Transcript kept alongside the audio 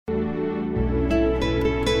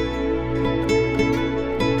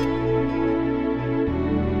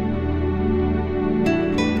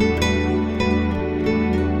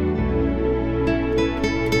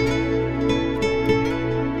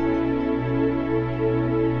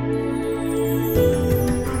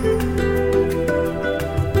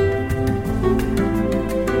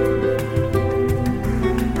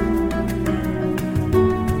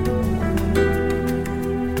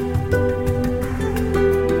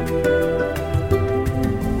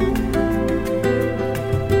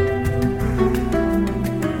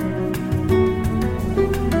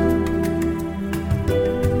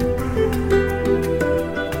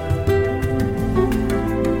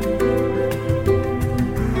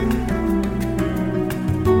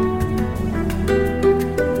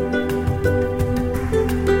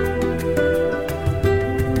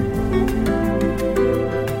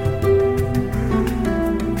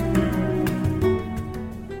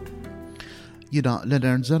Jiena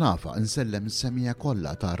Leonard Zanafa nsellem is-semija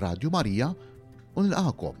kollha ta' Radju Marija u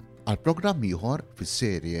nilqakom għal programm ieħor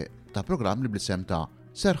fis-serje ta' programm li bl-isem ta'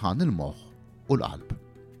 Serħan il-moħħ u l-qalb.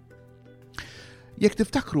 Jekk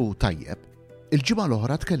tiftakru tajjeb, il-ġimgħa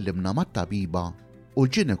l-oħra tkellimna mat-tabiba u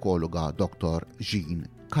l-ġinekologa Dr. Jean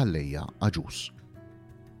Kalleja Aġus.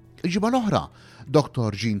 Il-ġimgħa l-oħra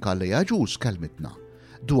Dr. Jean Kalleja Aġus kelmitna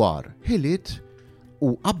dwar ħiliet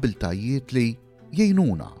u abbiltajiet li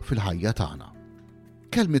jgħinuna fil-ħajja tagħna.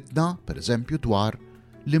 Kelmitna pereżempju dwar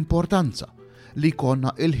l-importanza li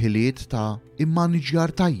jkollna il-ħiliet ta'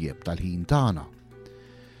 immaniġjar tajjeb tal-ħin tagħna.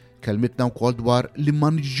 Kelmitna wkoll dwar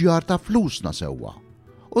l-immaniġjar ta' flusna sewwa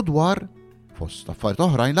u dwar fost affarijiet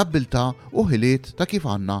oħrajn l-abbiltà u ħiliet ta' kif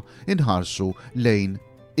għandna inħarsu lejn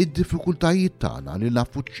id-diffikultajiet tagħna li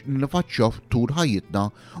nafaċċjaw tul ħajjitna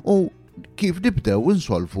u kif nibdew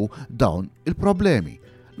insolvu dawn il-problemi.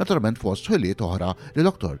 Naturalment fost ħiliet oħra li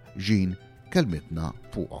Dr. Jean kelmitna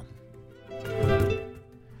fuqhom.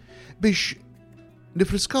 Biex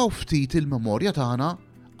nifriskaw ftit il-memorja tagħna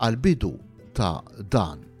għal bidu ta'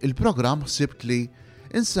 dan il-programm ħsibt li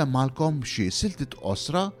insemmalkom xi siltiet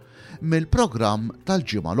qosra mill-programm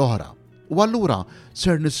tal-ġimgħa l-oħra. U allura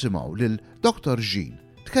ser nisimgħu lil Dr. Jean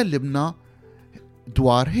tkellimna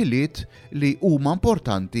dwar ħiliet li huma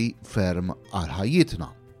importanti ferm għal ħajjitna.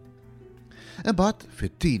 Imbagħad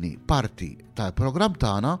fit-tieni parti tal-programm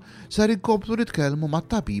tagħna ser inkomplu nitkellmu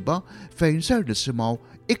mat-tabiba fejn ser nisimgħu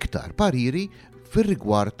iktar pariri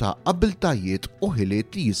fir-rigward ta' abbiltajiet u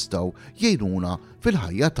ħiliet li jistgħu jgħinuna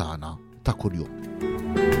fil-ħajja tagħna ta' kuljum.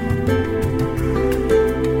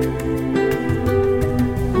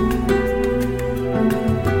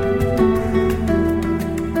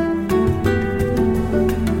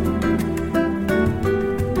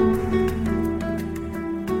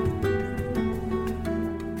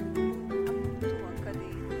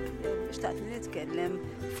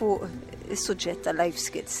 Is-suġġett ta' life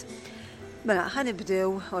skills. Mela,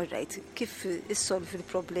 ħanibdew, alright, kif issolvi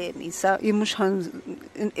l-problemi. Sa jien mhux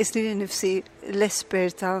isni nifsi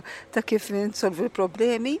l-esperta ta' kif insolvi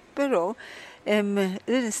l-problemi, però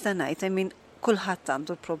li nista' ngħid, kulħadd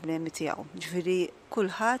għandu l-problemi tiegħu. Ġifieri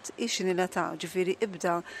kulħadd ix-xinila ta' ġifieri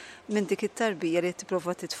ibda minn dik it-tarbija li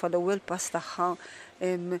tipprova titfa' l-ewwel pass tagħha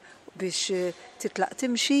biex titlaq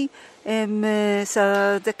timxi sa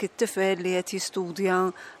dak it-tifel li qed jistudja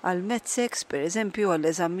għal medsex, pereżempju għall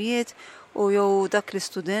eżamijiet, u jew dak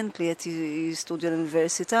l-istudent li qed jistudja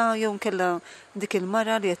l-università, jew nkella dik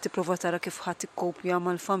il-mara li qed tipprova tara kif ħadd tikkopja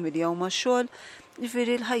mal-familja u max-xogħol.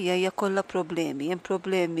 Ġifieri l-ħajja hija kollha problemi, hemm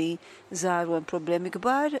problemi żgħar u hemm problemi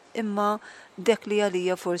kbar, imma dak li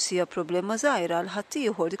għalija forsi hija problema żgħira għal ħadd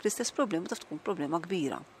ieħor dik l-istess problema taf tkun problema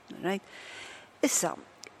kbira. Right? Issa,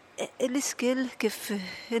 l-iskill kif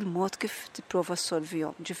il-mod kif tipprova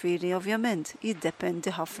ssolvihom. Ġifieri ovvjament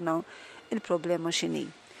jiddependi ħafna il-problema x'inhi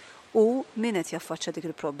u min qed jaffaċċja dik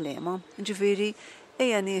il-problema. Ġifieri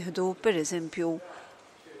ejja nieħdu pereżempju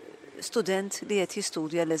student li qed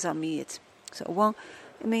jistudja l-eżamijiet. Sewwa,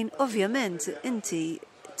 ovvjament inti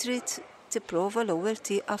trid tipprova l-ewwel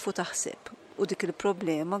tieqaf u taħseb u dik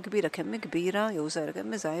il-problema kbira kemm kbira jew żgħira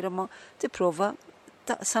kemm żgħira ma tipprova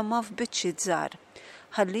taqsamha f'biċċiet żgħar.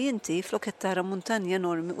 Ħalli inti flok qed tara muntanja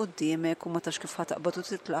enormi quddiemek u ma tax kif ħataqbad u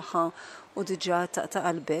titlaħħa u diġà taqta'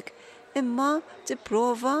 qalbek, imma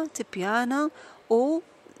tipprova tippjana u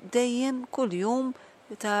dejjem kuljum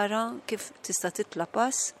tara kif tista' titla'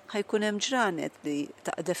 pass, ħajkun hemm ġranet li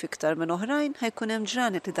taqdef iktar minn oħrajn, ħajkun hemm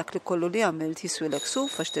ġranet li dak li kollu li għamilt jiswilek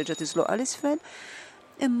suf għax terġa' tiżloq għal isfel,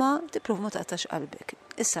 imma tipprova ma taqtax qalbek.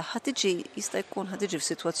 Issa jista' jkun ħatiġi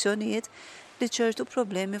f'sitwazzjonijiet li ċertu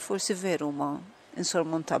problemi forsi veru ma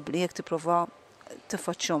insormontabbli jekk tipprova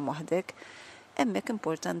tiffaċċjahom waħdek, hemmhekk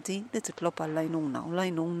importanti li titlob għall-għajnuna u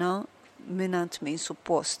l-għajnuna mingħand min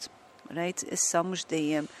suppost. Right? Issa mhux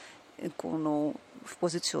dejjem nkunu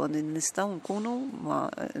f'pożizzjoni nistgħu nkunu ma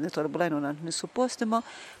nitolbu l-għajnuna min suppost, imma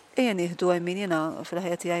ejja nieħdu jiena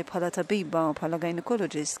fil-ħajja tiegħi bħala tabiba bħala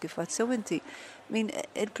gynecologist kif qed sew inti min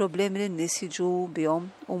il-problemi li n-nies jiġu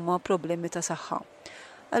bihom huma problemi ta' saħħa.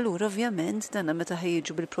 Allura ovvjament danna meta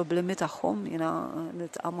ħejġu bil-problemi tagħhom, jiena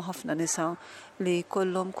niltaqa' ma' ħafna nisa li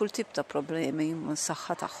kollhom kull tip ta' problemi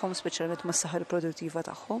mas-saħħa tagħhom, speċjalment mas-saħħa riproduttiva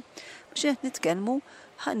tagħhom, biex qed nitkellmu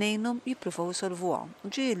ħanejnhom jippruvaw isolvuha.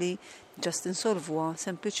 Ġieli ġast insolvuha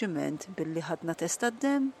sempliċiment billi ħadna test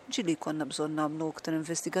tad-demm, ġieli konna bżonn nagħmlu aktar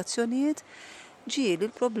investigazzjonijiet, ġieli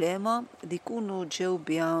l-problema li jkunu ġew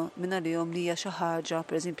biha minn għalihom li hija xi ħaġa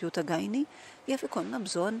pereżempju ta' gajni, jaf ikollna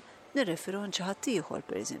bżonn nirreferu għal xi ħadd ieħor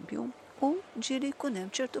pereżempju, u ġieli jkun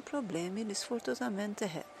hemm ċertu problemi li sfortunatament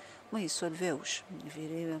ma jissolvewx,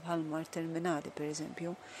 jiġifieri bħal mar terminali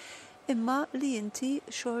pereżempju. imma li inti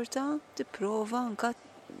xorta tipprova anka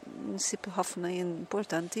nsib ħafna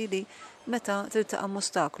importanti li meta tiltaqa'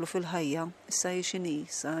 ostaklu fil-ħajja, issa x'inhi,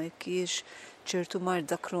 issa jekk hijiex ċertu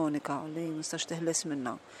marda kronika li mistax teħles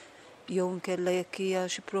minnha. Jew nkella jekk hija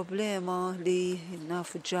xi problema li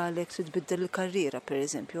naf ġalek trid tbiddel il-karriera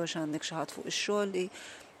pereżempju għax għandek xi ħadd fuq ix-xogħol li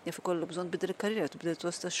jaf ikollok bżonn tbiddel il-karriera tbiddel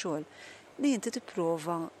post tax-xogħol. Li inti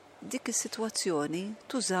tipprova dik is-sitwazzjoni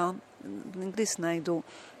tuża bl-Ingliż ngħidu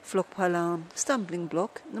flok bħala stumbling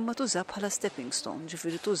block, imma tuża bħala stepping stone,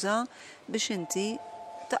 ġifieri tuża biex inti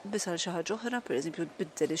taqbis għal xi ħaġa oħra, pereżempju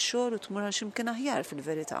tbiddel ix-xogħol u tmur għal x'imkien aħjar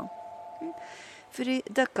fil-verità. Firri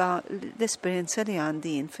dakka l-esperjenza li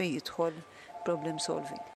għandi jien fejn jidħol problem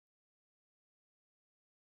solving.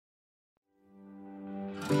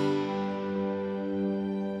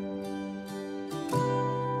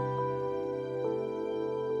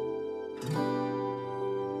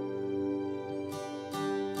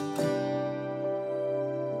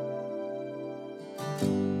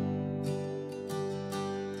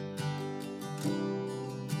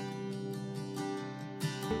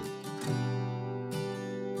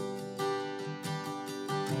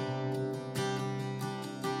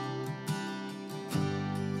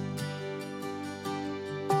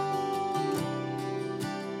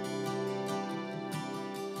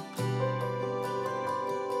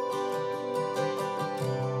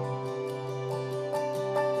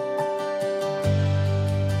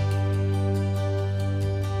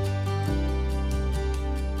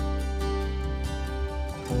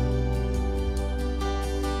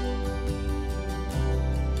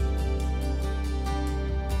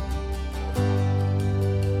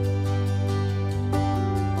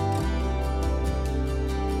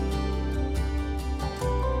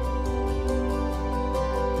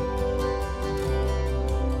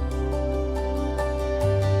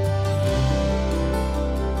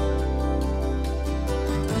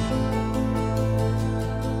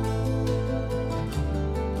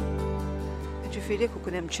 Jekk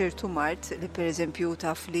ikun hemm ċertu mart li pereżempju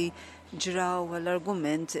taf li ġraw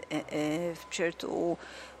għall-argument f'ċertu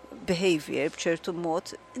behavior, b'ċertu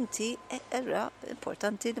mod, inti era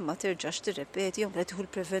importanti li ma terġax tirrepeti jew tieħu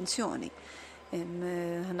l-prevenzjoni.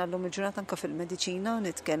 Ħanallhom il-ġurnata anke fil-mediċina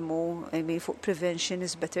nitkellmu fuq prevention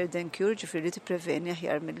is better than cure, ġifieri tippreveni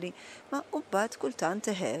aħjar milli. Ma mbagħad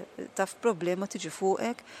kultant taf problema tiġi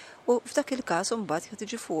fuqek u f'dak il-każ mbagħad jekk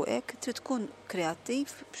tiġi fuqek trid tkun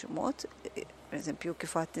kreattiv b'xi mod. Per eżempju,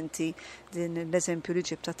 kif għadt inti din l-eżempju li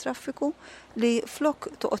ġib ta' traffiku, li flok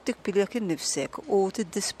toqgħod tikpiljek innifsek u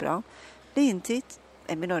tiddispra li inti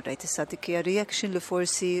min orrajt issa dik hija reaction li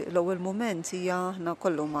forsi l-ewwel mument hija aħna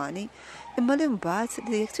kollu umani, imma li mbagħad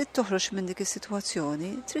li jekk trid toħroġ minn dik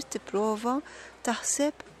is-sitwazzjoni, trid tipprova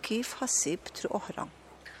taħseb kif ħassib triq oħra.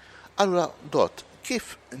 Allura, Dott,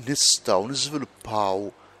 kif nistgħu niżviluppaw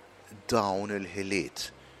dawn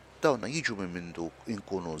il-ħiliet? Dawna jiġu minn mindu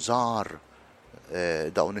inkunu żgħar,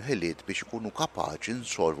 dawn il-ħiliet biex ikunu kapaċi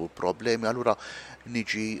nsolvu problemi. Allura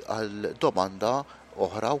niġi għal domanda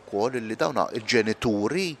oħra wkoll li dawna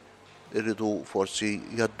il-ġenituri irridu forsi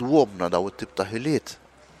jadduhomna daw it-tip ta' ħiliet.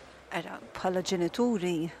 Era, bħala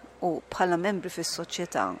ġenituri u bħala membri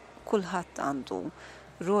fis-soċjetà kulħadd għandu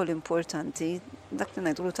rol importanti, dak li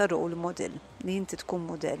ngħidu ta' role model, li inti tkun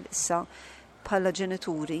modell. Issa bħala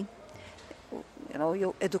ġenituri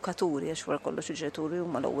jew edukaturi, għax wara kollox il-ġenituri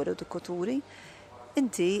huma l-ewwel edukaturi,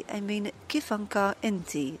 inti, kif anka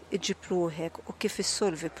inti iġib ruħek u kif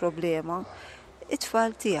issolvi problema,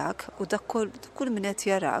 it-tfal tiegħek u dak kull min qed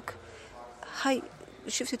jarak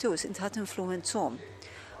xi ftit inti ħadd influenzhom.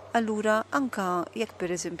 Allura anka jekk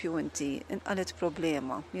pereżempju inti inqalet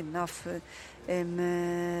problema, jien naf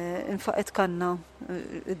infaqet kanna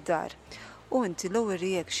id-dar. U inti l-ewwel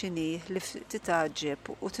reaction li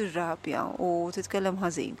titaġġeb u tirrabja u titkellem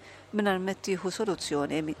ħażin mingħajr ma tieħu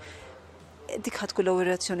soluzzjoni. Dik ħadd tkun l-ewwel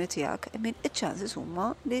reazzjoni tiegħek. Iċ-ċansis huma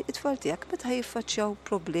li t-tfal tiegħek meta jiffaċċjaw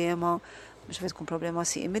problema, mhux fejn tkun problema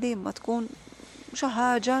simili, imma tkun xi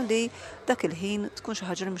ħaġa li dak il-ħin tkun xi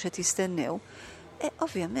ħaġa li mhux qed jistennew.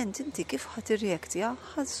 Ovvjament inti kif ħadd irreaktja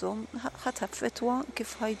ħażhom ħadd affettwa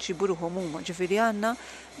kif ħajġibu ruhom huma. Ġifieri għandna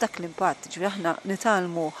dak l-impatt, ġifieri aħna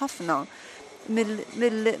nitgħallmu ħafna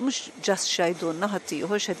mhux ġast xajdunna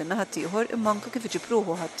ħaddieħor, xejdinna ħaddieħor, imma anke kif iġib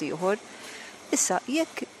ruħu ħaddieħor. Issa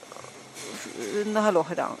jekk naħa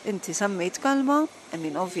l-oħra inti żammejt kalma,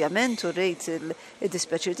 ovvjament u rejt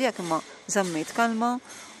il-dispeċir tiegħek imma żammejt kalma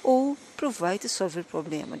u provajt issolvi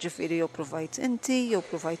l-problema. Ġifieri jew provajt inti, jew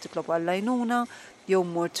provajt titlob għall-għajnuna, jew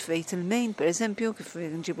mort fejt il-mejn, pereżempju, kif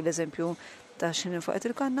nġibu l-eżempju ta' x'inhi faqet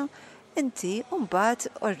il-kanna, inti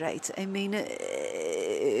mbagħad orrajt,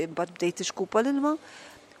 mbagħad bdejt tixkupa l-ilma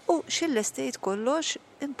U xill-estate kollox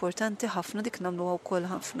importanti ħafna dik nagħmluha wkoll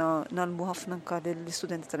ħafna nagħmlu ħafna anke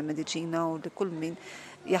lill-istudenti tal-mediċina u li kull min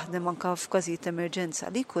jaħdem anke f'każijiet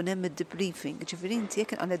emerġenza li jkun hemm id-debriefing, ġifieri inti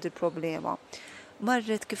jekk inqaled il-problema.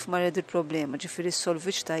 Marret kif marret il-problema, ġifieri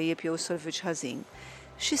s-solviġġ tajjeb jew is-solviġġ ħażin.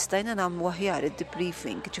 X'istajna nagħmlu aħjar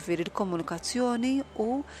id-debriefing, ġifieri l-komunikazzjoni u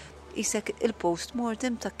isek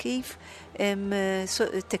il-post-mortem ta' kif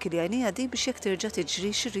tekiljanija di biex jekk terġa'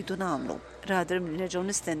 tiġri x'irridu nagħmlu. Rather nerġgħu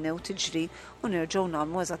nistennew tiġri u nerġgħu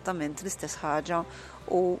nagħmlu eżattament l-istess ħaġa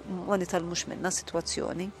u ma nitalmux minnha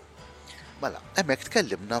sitwazzjoni. Mela, hemmhekk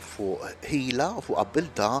tkellimna fuq ħila u fuq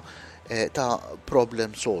abilità ta'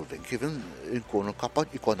 problem solving, kif nkunu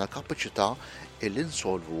ikonna l-kapaċità illi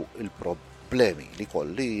nsolvu il-problemi li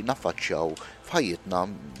kolli naffaċċjaw f'ħajjitna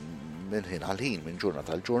minn ħin għal ħin, minn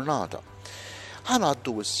ġurnata għal ġurnata.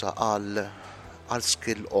 Ħanaddu issa għal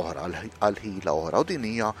skill oħra, għal ħila oħra, u din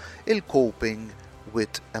hija il-coping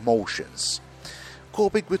with emotions.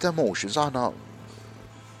 Coping with emotions, aħna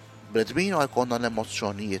bredmin għal konna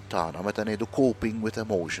l-emozzjonijiet tagħna, meta ngħidu coping with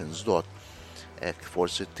emotions,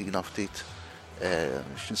 forsi tina ftit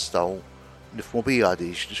x'nistgħu nifhmu biha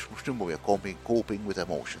di x'nifhmu biha coping with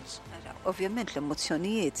emotions. Ovvjament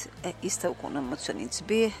l-emozjonijiet jistgħu jkunu emozjonijiet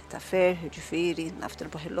sbieħ, ta' ferħ, ġifieri, naf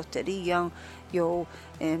tirbaħ il-lotterija, jew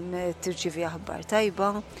tirċievi aħbar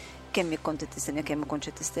tajba, kemm jekk kont tistennija kemm ma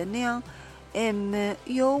kontx tistennija.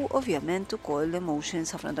 Jew ovvjament ukoll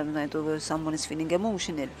emotions ħafna drabi ngħidu someone is feeling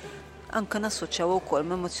emotional. Anke nassoċjaw ukoll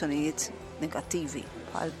ma' emozzjonijiet negattivi,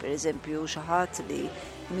 bħal pereżempju xi ħadd li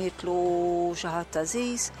mietlu xi ħadd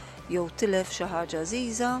għażiż, jew tilef xi ħaġa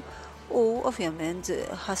għażiża. U ovvjament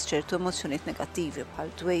ħass ċertu emozzjonijiet negattivi bħal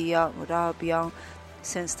dwejja, rabja,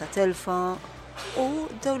 sens ta' telfa u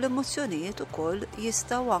daw l-emozzjonijiet ukoll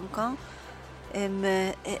jistgħu anke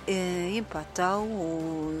jimpattaw u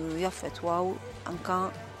jaffettwaw anke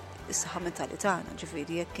is-saħħa mentali tagħna,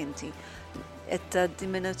 ġifieri jekk inti qed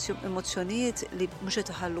tgħaddi minn emozzjonijiet li mhux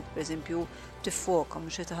qed iħalluk pereżempju tiffoka,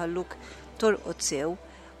 mhux qed iħalluk torqod sew.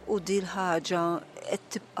 U di l-ħaġa qed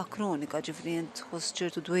tibqa' kronika, ġifieri int tħoss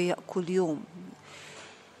ċertu dwejjaq kuljum.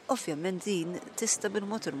 Ovvjament din tista'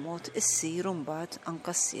 bil-mod il-mod issir mbagħad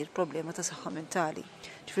anke ssir problema ta' saħħa mentali.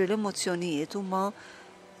 Ġifieri l-emozzjonijiet huma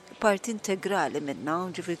parti integrali minnha,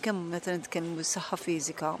 ġifieri kemm meta nitkellmu bis-saħħa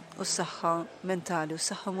fiżika u s-saħħa mentali u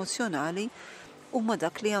s-saħħa emozjonali huma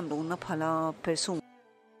dak li jagħmluna bħala persuna.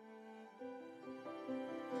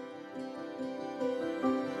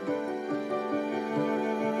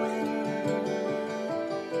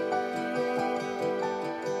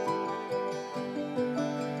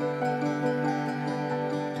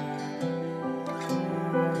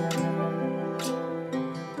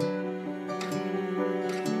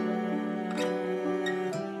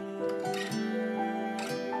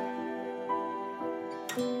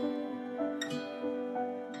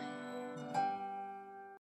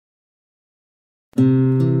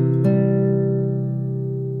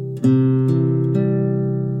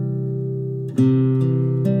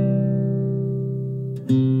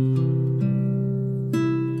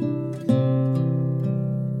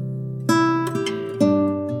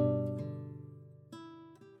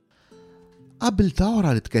 Abilità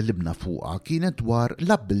oħra li tkellimna fuqha kienet dwar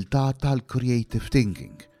l-abilità tal-creative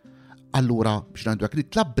thinking. Allura biex ngħidu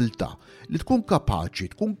hekk l-abilità li tkun kapaċi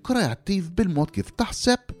tkun kreattiv bil-mod kif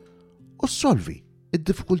taħseb u ssolvi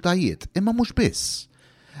id-diffikultajiet imma mhux biss.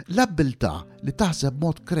 L-abilità li taħseb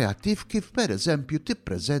mod kreattiv kif pereżempju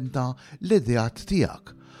tippreżenta l-ideat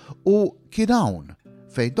tiegħek. U kien hawn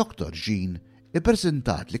fejn Dr. Jean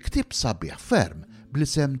ippreżentat li ktieb sabiħ ferm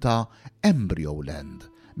bl-isem ta' Embryoland,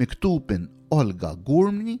 miktub minn Olga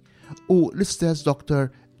Gurmni u l-istess Dr.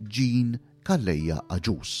 Jean Kalleja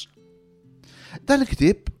Aġus. Dan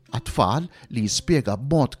il-ktieb għat-tfal li jispjega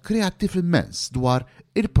b'mod kreattiv immens dwar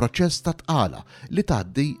il-proċess ta' tqala li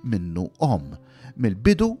tgħaddi minnu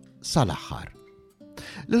mill-bidu sal-aħħar.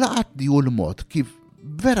 L-laqatni hu l-mod kif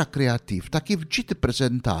vera kreattiv ta' kif ġiet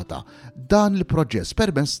ippreżentata dan il-proċess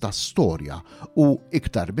permezz ta' storja u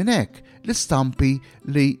iktar minn hekk l-istampi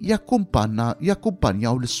li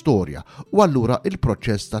jakkumpanjaw l-istorja u allura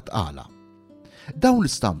il-proċess ta' tqala. Dawn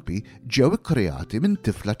l-istampi ġew ikkreati minn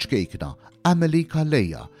tifla ċkejkna, Emily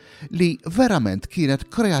Kalleja, li verament kienet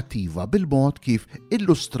kreattiva bil-mod kif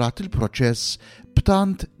illustrat il-proċess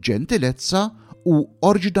b'tant ġentilezza u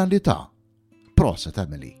oriġinalità. Proset,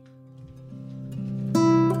 Emily.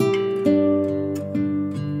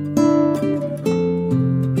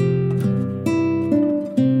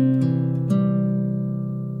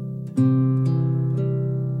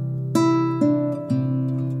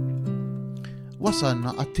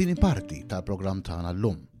 Wasalna għat-tieni parti tal-programm tagħna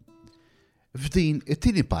llum. F'din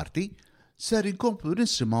it-tieni parti ser inkomplu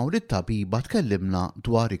nisimgħu li t-tabiba tkellimna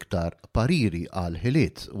dwar iktar pariri għal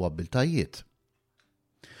ħiliet u abbiltajiet.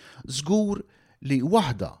 Żgur li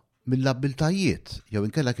waħda mill-abbiltajiet jew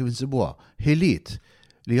inkella kif insibuha ħiliet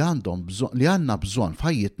li għandna bżonn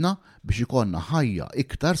f'ħajjitna biex ikollna ħajja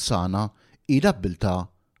iktar sana hi l-abbiltà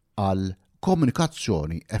għal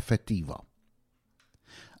komunikazzjoni effettiva.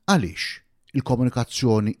 Għaliex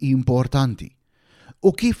il-komunikazzjoni importanti u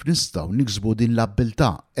kif nistgħu niksbu din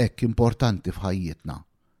l-abbiltà hekk importanti f'ħajjitna?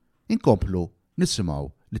 Inkomplu nisimgħu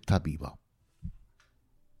lit-tabiba.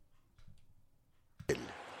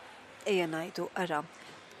 Ejja ngħidu ara,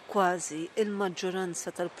 kważi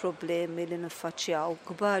il-maġġoranza tal-problemi li niffaċċjaw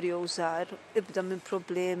kbar jew żgħar ibda minn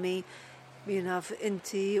problemi jiena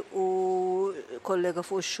inti u kollega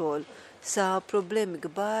fuq ix-xogħol sa problemi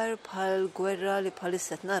kbar bħal gwerra li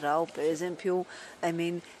bħalissa qed naraw, pereżempju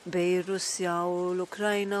bejn Russja u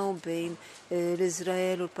l-Ukrajna u bejn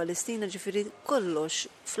l-Iżrael u l-Palestina, ġifieri kollox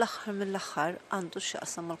fl-aħħar mill-aħħar għandu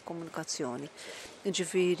x'jaqsam mal-komunikazzjoni.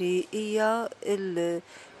 Ġifieri hija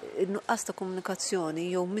il-nuqqas ta'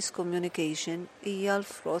 komunikazzjoni jew miscommunication hija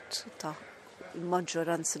l-frott ta'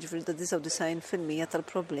 il-maġġoranza ġifieri ta' 99%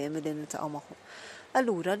 tal-problemi li niltaqgħu magħhom.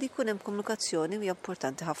 Allura li jkun hemm komunikazzjoni hija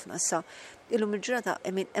importanti ħafna. Issa illum il-ġurnata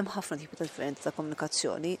hemm ħafna tipi ta' differenti ta'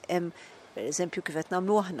 komunikazzjoni. Hemm pereżempju kif qed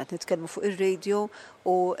nagħmlu aħna qed nitkellmu fuq ir-radio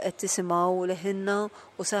u qed tisimgħu leħinna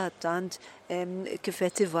u saħatant kif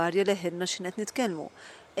qed ivarja leħinna x'qed nitkellmu.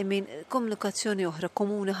 Komunikazzjoni oħra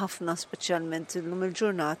komuni ħafna speċjalment illum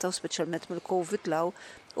il-ġurnata u speċjalment mill-COVID law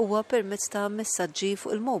huwa permezz ta' messaġġi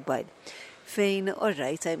fuq il-mobile. Fejn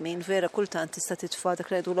vera kultant tista' titfa' dak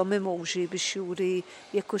li jgħidulhom emoji biex juri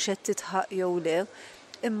jekk hux qed titħaq jew le,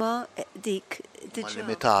 imma dik diġà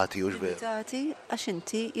limitati u limitati għax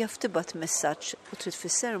inti jaf tibgħat messaġġ u trid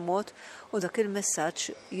tfisser mod u dak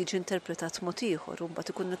il-messaġġ jiġi interpretat mod ieħor u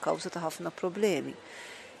mbagħad ikun il-kawża ta' ħafna problemi.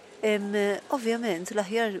 Ovvjament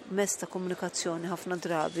l-aħjar mezz ta' komunikazzjoni ħafna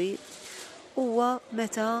drabi huwa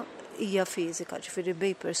meta hija fiżika, ġifieri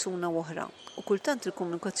bejn persuna oħra. U kultant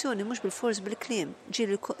il-komunikazzjoni mhux bil-fors bil-kliem,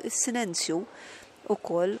 ġieli is-silenzju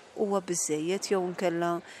wkoll huwa biżejjed jew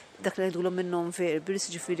nkella dak li jgħidulhom non-verbals,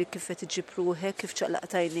 ġifieri kif qed iġib ruħek, kif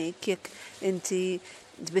ċaqlaqt għajnejk, jekk inti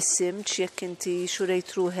tbissimx, jekk inti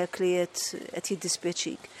xurejt ruħek li qed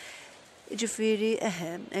jiddispjaċik. Ġifieri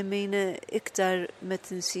iktar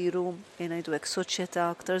meta nsiru ngħidu hekk soċjetà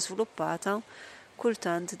aktar żviluppata,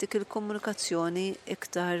 kultant dik il-komunikazzjoni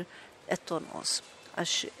iktar qed tonqos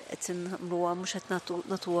għax qed nagħmluha mhux qed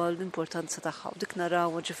nagħtuha l-importanza tagħha u dik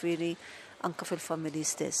narawha ġifieri anke fil-familji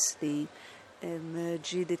stess li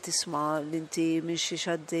ġieli tisma' li inti minn xi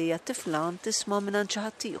xaddejja tifla tisma' minn xi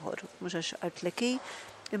ħadd ieħor, mhux għax qartlek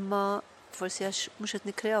imma forsi għax mhux qed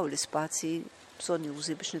nikkreaw l-ispazji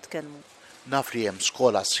bżonjużi biex nitkellmu. Naf li hemm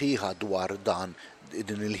skola sħiħa dwar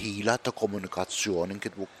din il-ħila ta' komunikazzjoni,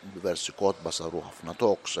 nkitbu diversi kotba saru ħafna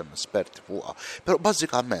talks, hemm esperti fuqha. Però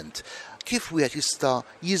bażikament kif wieħed jista'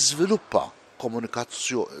 jiżviluppa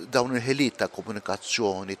komunikazzjoni dawn il-ħiliet ta'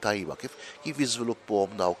 komunikazzjoni tajba, kif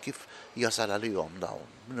jiżviluppuhom daw, kif jasal għalihom dawn,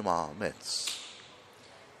 ma' mezz.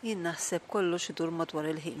 Jien naħseb kollox idur madwar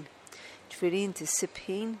il-ħin. Ġifieri inti ssib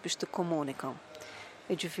ħin biex tikkomunika.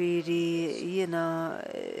 Ġifieri jiena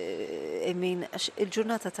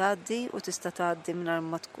il-ġurnata tgħaddi u tista' tgħaddi mingħajr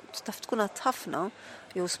ma taf tkun għadt ħafna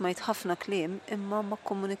jew smajt ħafna kliem imma ma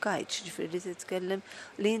kkomunikajtx, ġifieri li titkellem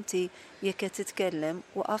li inti jekk qed titkellem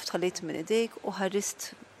waqaft ħallejt minn idejk u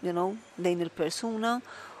ħarrist lejn il-persuna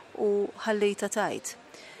u ħallejta tajt.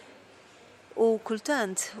 U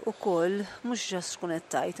kultant ukoll mhux ġast tkun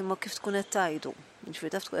qed tajt imma kif tkun qed tajdu.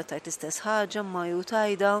 Ġifieri taf tkun qed tajt l-istess ħaġa ma ju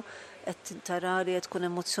tajda qed tara li qed tkun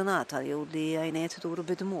emozjonata jew li għajnejha iduru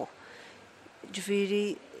bidmuh. Ġifieri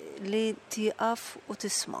li tieqaf u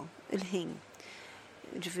tisma' il-ħin.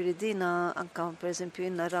 Ġifieri dina anke pereżempju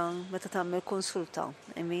jien nara meta tagħmel konsulta.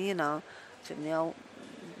 Jiena fimni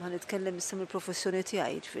ma nitkellem issa mill-professjoni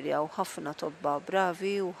tiegħi, ġifieri hawn ħafna tobba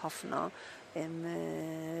bravi u ħafna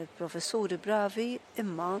professuri bravi,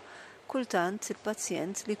 imma kultant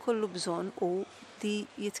il-pazjent li kollu bżonn u li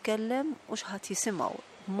jitkellem u xi ħadd jisimgħu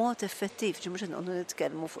b'mod effettiv, mhux qed noqogħdu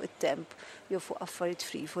nitkellmu fuq it-temp jew fuq affarijiet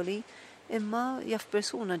frivoli, imma jaf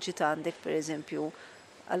persuna ġiet għandek pereżempju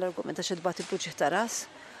għall-argument għax qed bagħti bluġieħ ta' ras,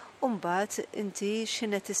 u mbagħad inti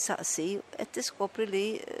x'inhet tissaqsi qed tiskopri li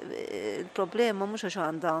l-problema mhux għax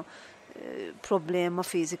għandha problema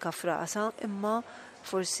fiżika f'rasha, imma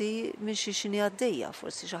forsi minn xi xini għaddejja,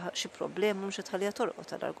 forsi xi problema mhux qed tħallija torqod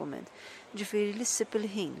tal-argument. Ġifieri li ssib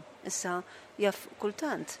il-ħin. Issa jaf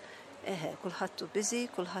kultant kulħadd hu busy,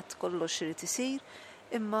 kulħadd kollox irid isir,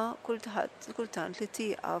 imma kultant li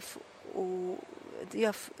tieqaf u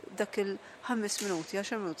jaf dak il-5 minuti,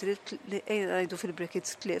 10 minuti li għajdu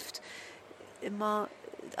fil-brackets tlift, imma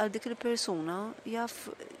għal dik il-persuna jaf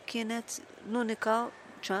kienet l-unika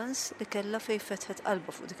ċans li kella fej fetħet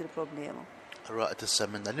qalba fuq dik il-problema. Allura qed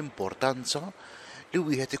issemminna l-importanza li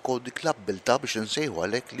wieħed ikollu dik l-abbilta biex insejħu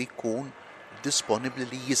għalhekk li jkun disponibbli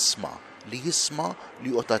li jisma' li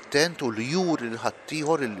jqgħod attent u li juri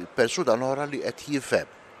l-ħaddieħor il-persuna l-oħra li qed jifhem.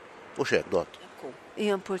 U x'hekk dot.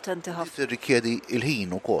 Hija importanti ħafna. Tirrikjedi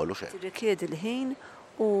l-ħin ukoll u x'hekk. Tirrikjedi l-ħin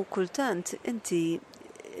u kultant inti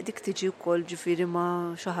dik tiġi wkoll ġifieri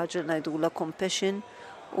ma' xi ħaġa ngħidula compassion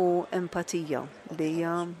u empatija li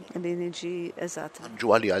hija li niġi eżatt.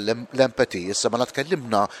 Ġu għalija l-empatija, issa ma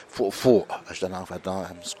natkellimna fuq għax dan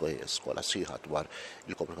għafadna skola sieħa dwar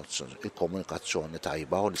il-komunikazzjoni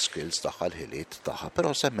tajba u l-skills tagħha l-ħiliet tagħha,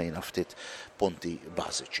 però semmejna ftit punti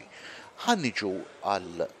bażiċi. Ħanniġu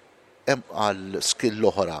għal skill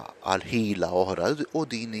oħra, għal ħila oħra u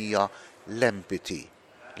din hija l-empathy.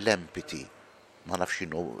 Ma nafx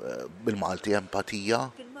x'inhu bil-Malti empatija.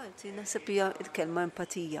 Bil-Malti naħseb hija l-kelma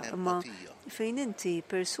empatija, imma fejn inti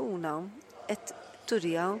persuna qed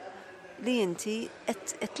turija li inti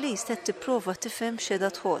at least qed tipprova tifhem x'edha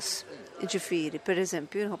tħoss. Ġifieri,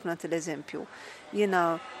 pereżempju, nħobb nagħti l-eżempju. Jiena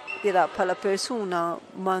bħala persuna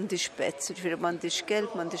m'għandix pets, ġifieri m'għandix kelb,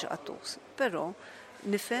 m'għandix qattus. Però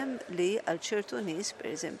nifhem li għal ċertu nies,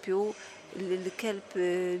 pereżempju, l-kelb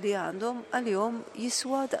li għandhom għal-jom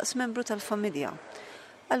jiswa daqs membru tal-familja.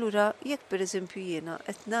 Allura, jekk per eżempju jiena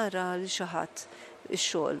qed nara li xi ħadd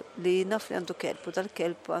ix-xogħol li naf li għandu kelb u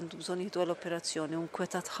dal-kelb għandu bżonn jieħdu l-operazzjoni u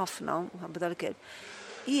nkwetat ħafna b'dal-kelb.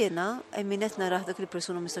 Jiena min qed narah dak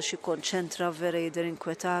il-persuna mistax jikkonċentra vera jidher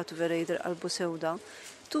inkwetat u vera jidher qalbu sewda,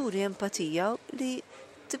 turi empatija li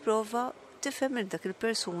tipprova tifhem minn dak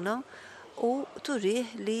il-persuna u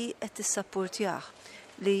turih li qed tissapportjah.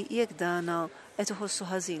 Li jekk dana qed iħossu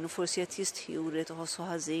ħażin u forsi qed jistħiju li qed iħossu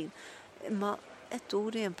ħażin, imma qed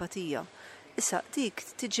turi empatija. Issa dik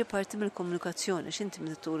tiġi parti mill-komunikazzjoni x'inti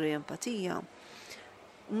meta turi empatija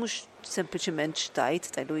mhux sempliċement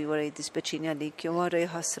xtajt tajlu wara jiddispeċini għalik jew wara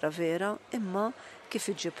jħassra vera, imma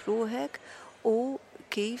kif iġġib ruħek u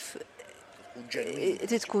kif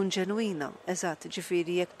tkun ġenwina. Eżatt,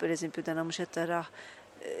 ġifieri jekk pereżempju dana mhux qed taraħ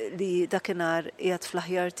li dakinhar qiegħed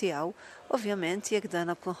fl-aħjar tiegħu, ovvjament jekk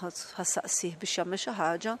dan tkun ħassaqsih biex jagħmel xi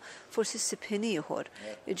ħaġa, forsi ssib ħin ieħor.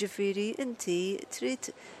 Jiġifieri inti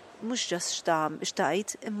trid mhux ġast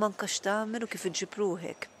xtajt imma anke x'tagħmel u kif iġġib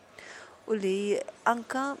ruħek. U li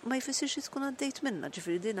anke ma jfissirx tkun għaddejt minnha,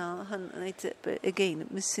 ġifieri dina ngħid again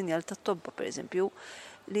mis-sinjal tat-tobba pereżempju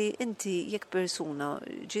li inti jekk persuna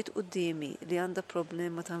ġiet qudiemi li għandha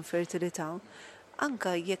problema ta' infertilità,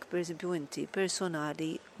 anka jekk pereżempju inti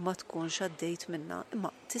personali ma tkunx għaddejt minna,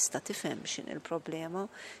 imma tista' tifhem x'in il-problema,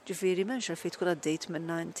 ġifieri m'hemmx għalfejn tkun għaddejt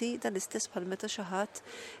minna inti dan l-istess bħal meta xi ħadd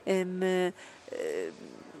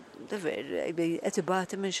qed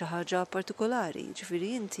ibati minn xi ħaġa partikolari,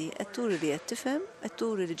 ġifieri inti qed turi li qed tifhem, qed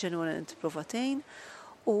turi li ġenwalment tipprova tgħin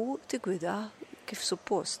u tigwida kif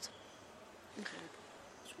suppost.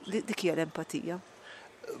 Dik hija l-empatija.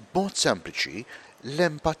 B'mod sempliċi,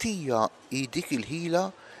 l-empatija hi dik il-ħila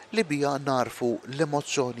li bija narfu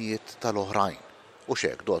l-emozzjonijiet tal-oħrajn. U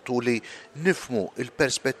xek dotu li nifmu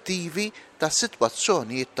il-perspettivi ta'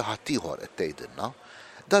 sitwazzjonijiet ta' ħaddieħor qed tgħidilna.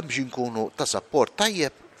 Dan biex inkunu ta' sapport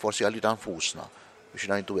tajjeb forsi għalina nfusna biex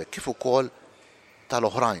ngħidu hekk kif ukoll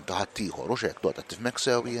tal-oħrajn ta' ħaddieħor u xek dot qed tifhmek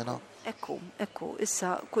sew jiena. Ekku,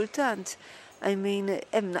 issa kultant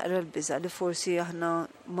hemm naqra l-biża' li forsi aħna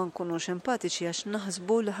ma nkunux empatiċi għax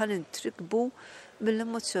naħsbu li ħanintrikbu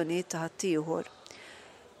mill-emozzjonijiet ta' ħaddieħor.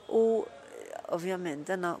 U ovvjament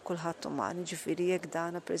dana kulħadd umani, ġifieri jekk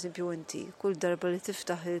dana pereżempju inti kull darba li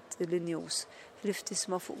tiftaħ il-news li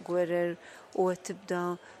tisma' fuq gwerer u qed tibda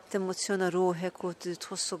temmozzjona ruħek u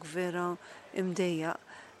tħossok vera imdejjaq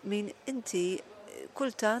min inti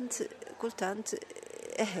kultant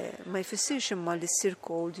ma jfissirx imma li ssir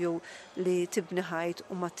cold jew li tibni ħajt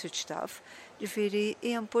u ma tridx taf. Ġifieri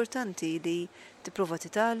hija importanti li tipprova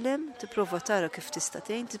titgħallem, tipprova tara kif tista'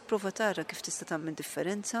 tgħin, tipprova tara kif tista' tagħmel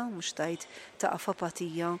differenza, mhux tajt taqaf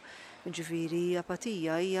apatija. Ġifieri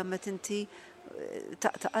apatija hija meta inti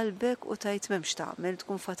taqta' qalbek u tajt m'hemmx tagħmel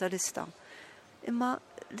tkun fatalista. Imma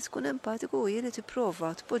li tkun empatiku hija li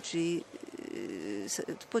tipprova tpoġġi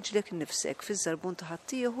lek innifsek fiż-żarbun ta'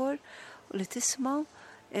 ħaddieħor u li tisma'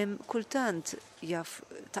 Kultant jaf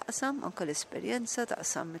taqsam anke l-esperjenza,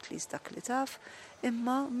 taqsam mitlis dak li taf,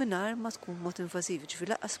 imma mingħajr ma tkun mod invażiv,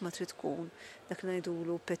 ġifieri laqqas ma trid tkun dak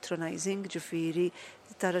ngħidulu patronizing, ġifieri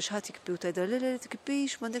tara xi ħadd jikbi u tgħidha li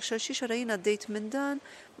tikbix, m'għandekx għal xiex ara jien għaddejt minn dan,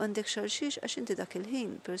 m'għandekx għal xiex għax inti dak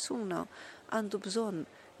il-ħin persuna għandu bżonn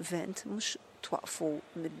vent mhux twaqfu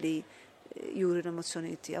milli juri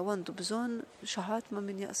l-emozzjonijiet tiegħu, għandu bżonn xi ħadd ma'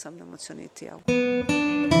 min jaqsam l-emozzjonijiet tiegħu.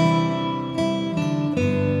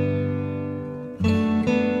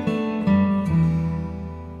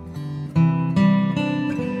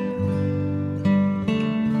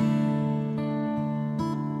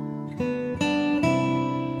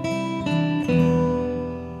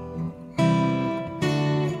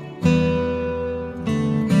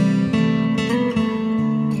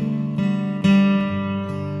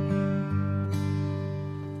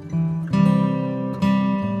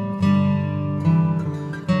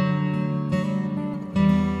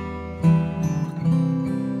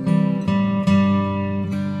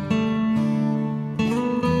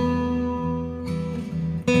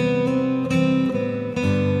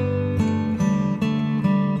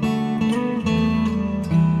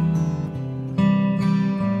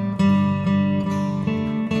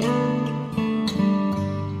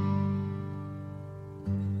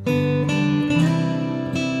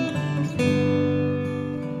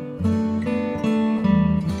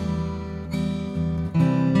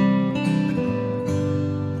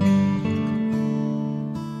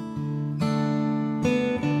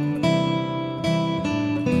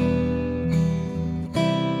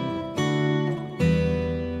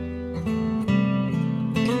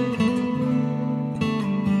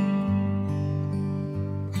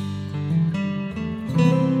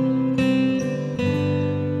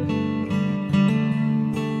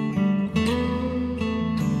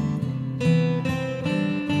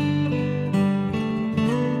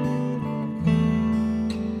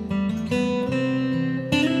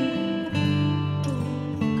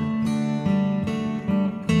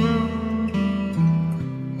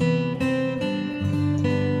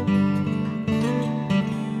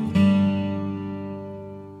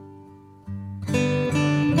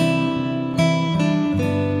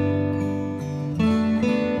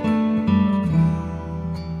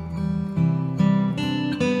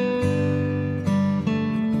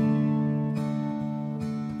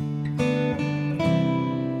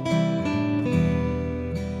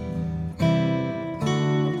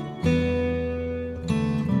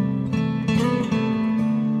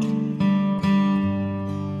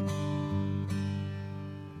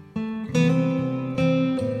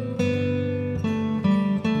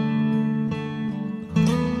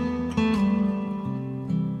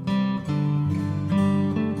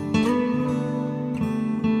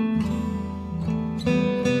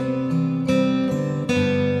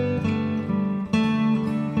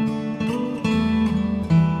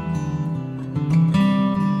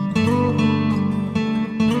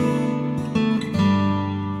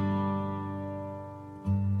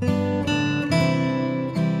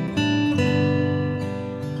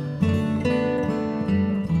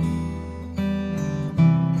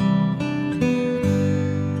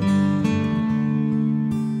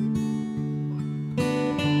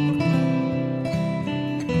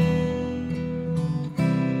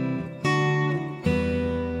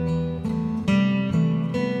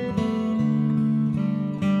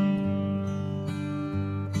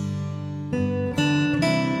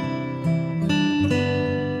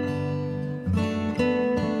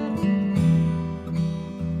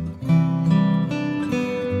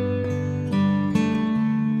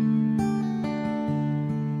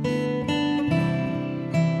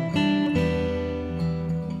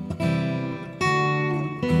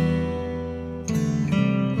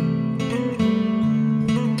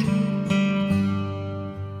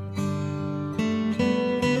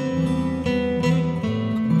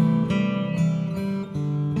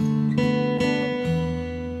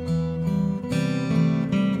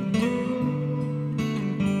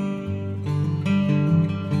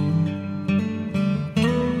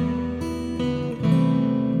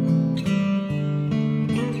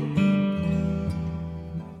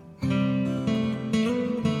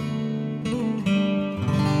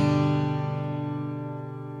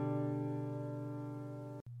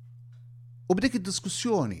 U b'dik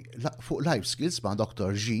id-diskussjoni fuq life skills ma'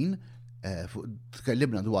 Dr. Jean,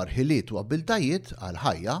 tkellimna dwar ħiliet u abiltajiet għal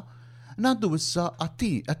ħajja, ngħaddu issa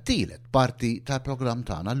għat-tielet parti tal-programm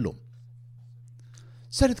tagħna llum.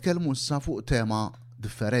 Se nitkellmu issa fuq tema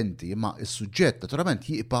differenti, ma s-suġġett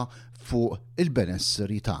naturalment jibqa' fuq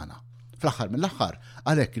il-benesseri tagħna, Fl-aħħar mill-aħħar,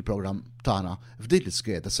 għalhekk il-programm tagħna f'dik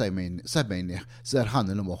l-iskeda semmejnieh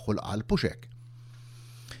Serħan il-moħħ u l-qalb u xek.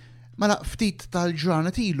 Mela ftit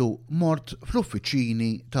tal-ġranet ilu mort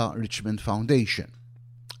fl-uffiċini ta' Richmond Foundation,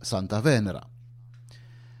 Santa Venera.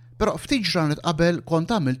 Però ftit ġranet qabel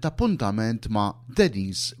kont għamilt appuntament ma'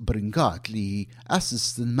 Denise Bringat li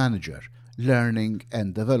Assistant Manager Learning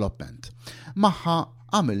and Development. Magħha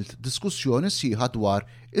għamilt diskussjoni sieħa dwar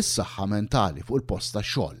is-saħħa mentali fuq il-post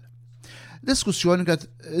tax-xogħol. Diskussjoni kienet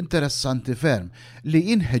interessanti ferm li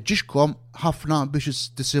jinħeġġixkom ħafna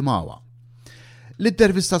biex tisimgħuha.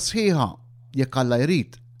 L-intervista sħiħa jekk Alla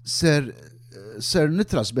jrid ser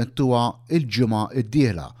nitrasmettuha il-ġimgħa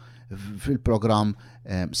d-dieħla fil-programm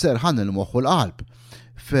Serħan il-moħħ u l-qalb.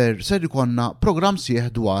 Ser ikonna programm sieħ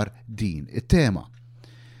dwar din it-tema.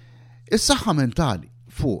 Is-saħħa mentali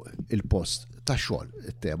fuq il-post tax-xogħol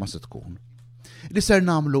it-tema se tkun. Li ser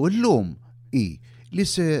nagħmlu llum hi li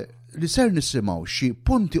ser nisimgħu xi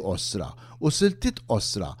punti osra u siltiet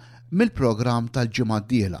osra mill-programm tal-ġimgħa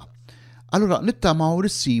d-dieħla. Allura nittamaw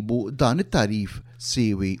rissibu dan it-tarif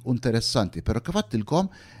siewi u interessanti, però kif għattilkom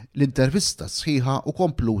l-intervista sħiħa u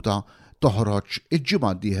kompluta toħroġ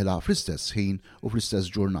il-ġimgħa d-dieħla fl-istess ħin u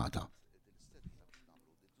fl-istess ġurnata.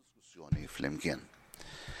 Flimkien.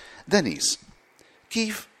 Denise,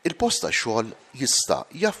 kif il-post tax-xogħol jista'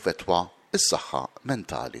 jaffettwa is-saħħa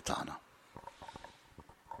mentali tagħna?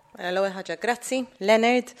 L-ewwel ħaġa, grazzi,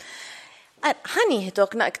 Leonard.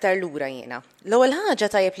 Ħanieħdok naqtar lura jiena. L-ewwel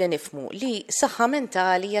ħaġa tajjeb li nifhmu li saħħa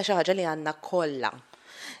mentali hija xi ħaġa li għandna kollha.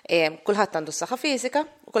 Kulħadd għandu s-saħħa fiżika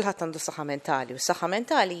u kulħadd għandu s-saħħa mentali. U s-saħħa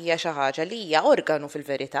mentali hija xi ħaġa li hija organu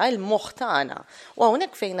fil-verità, il-moħħ tagħna. U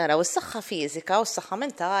hawnhekk fejn naraw is-saħħa fiżika u s-saħħa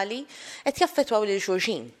mentali qed jaffettwaw lil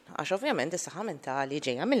xulxin. Għax ovvjament is-saħħa mentali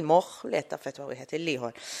ġejja mill-moħħ li qed taffettwa wieħed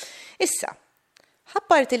il-ieħor. Issa,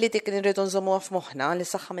 ħapparti li dik nirridu nżommuha f'moħħna li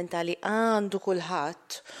s-saħħa mentali għandu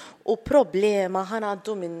kulħadd u problema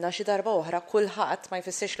ħanaddu minnha xi darba oħra kulħadd ma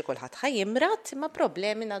jfissirx li kulħadd ħajimrat imma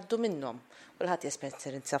problemi ngħaddu minnhom. Kulħadd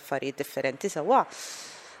jesperjenza affarijiet differenti sewwa.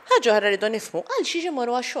 Ħaġa oħra rridu nifhmu għal xi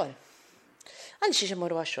imorru għax-xogħol. Għal xi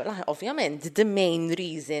imorru għax-xogħol. Ovvjament the main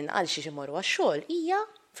reason għal xi imorru għax-xogħol hija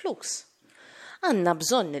flus. Għandna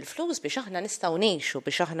bżonn il-flus biex aħna nistgħu ngħixu,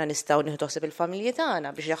 biex aħna nistgħu nieħdu ħsieb il-familji tagħna,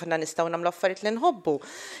 biex aħna nistgħu nagħmlu affarijiet li nħobbu.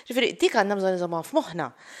 Ġifieri dik għandna bżonn nżommha f'moħħna.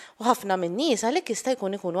 U ħafna min-nies għalhekk jista'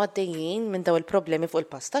 jkunu għaddejjin minn dawn il-problemi fuq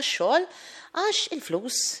il-post tax-xogħol għax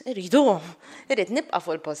il-flus irriduhom. Irrid nibqa'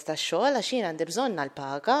 fuq il-post tax-xogħol għax jien għandi bżonn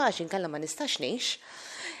għall-paga għax inkella ma nistax ngħix.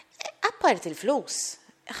 Apparti il-flus,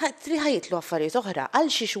 ħajitlu affarijiet oħra għal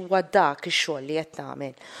xi huwa dak ix-xogħol li qed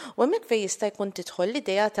tagħmel. U hemmhekk fejn jista' jkun tidħol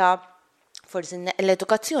l-idea ta' forsi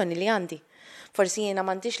l-edukazzjoni li għandi. Forsi jiena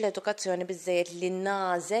m'għandix l-edukazzjoni biżżejjed li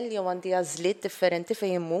nażel jew għandi għażliet differenti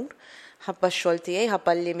fejn immur, ħabba x-xogħol tiegħi,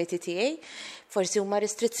 ħabba l-limiti tiegħi, forsi huma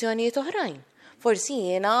restrizzjonijiet oħrajn. Forsi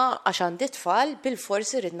jiena għax għandi tfal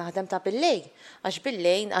bil-forsi rid naħdem ta' bil-lejl, għax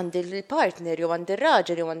bil-lejl għandi l-partner jew għandi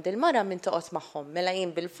r-raġel jew għandi l-mara min toqgħod magħhom. Mela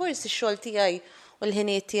jien bil-forsi x-xogħol tiegħi u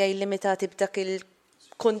l-ħinijiet tiegħi limitati b'dak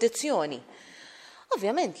il-kondizzjoni.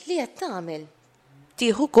 Ovvjament li qed tagħmel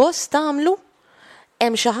tieħu gost tagħmlu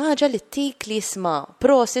hemm xi ħaġa li tik li jisma'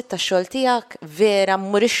 prosit tax-xogħol tiegħek vera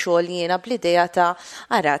mmur ix-xogħol jiena bl-idea ta'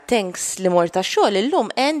 ara thanks li mort tax-xogħol illum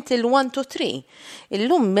ent il-1 2 3.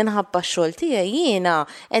 Illum minħabba x-xogħol tiegħi jiena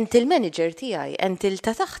ent il-manager tiegħi, ent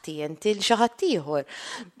il-ta' taħti, ent il xi ħadd ieħor.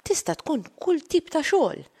 Tista' tkun kull tip ta'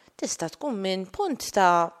 xogħol. Tista' tkun minn punt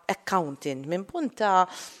ta' accountant, minn punt ta'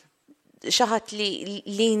 xaħat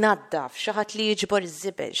li naddaf, xaħat li jiġbor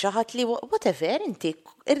iż-żibel, xaħat li whatever, inti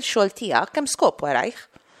il-xogħol tiegħek kemm skop warajh.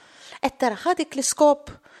 Qed taraħa dik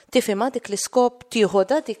l-iskop, tifhimha dik l-iskop,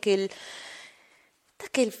 tieħodha dik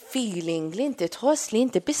il-feeling li inti tħoss li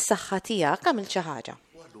inti bis-saħħa tiegħek għamil xi ħaġa.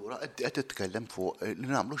 U allura qed titkellem fuq li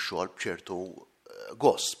nagħmlu x-xogħol b'ċertu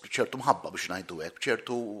gost, b'ċertu mħabba biex ngħidu hekk,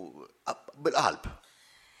 b'ċertu bil-qalb.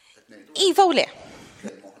 Iva u le.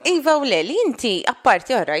 Iva u le, li inti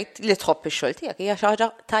apparti orajt li tħobb ix-xogħol tiegħek hija xi ħaġa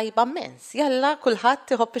tajba immens. Jalla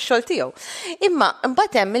kulħadd iħobb ix-xogħol tiegħu. Imma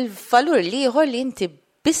mbagħad hemm il-valur li ieħor li inti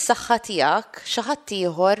bis-saħħa tiegħek xi ħadd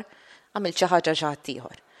ieħor għamil xi ħaġa xi ħadd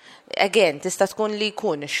ieħor. Again, tista' tkun li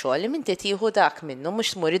jkun ix-xogħol li inti tieħu dak minnu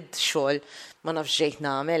mhux tmur id-xogħol ma nafx ġejt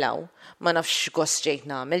nagħmel hawn, ma nafx gost ġejt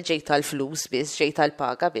nagħmel, ġejt tal-flus biss, ġejt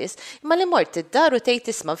tal-paga biss, imma li mort id-dar u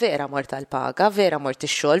tgħid isma' vera mort tal-paga, vera mort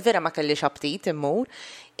ix-xogħol, vera ma kellix aptit immur,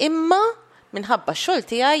 imma minħabba x-xogħol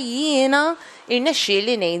tiegħi jiena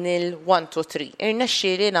irnexxieli ngħin il-1 2 3,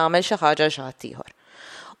 irnexxieli nagħmel xi ħaġa xi ħadd ieħor.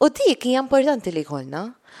 U dik hija importanti li jkollna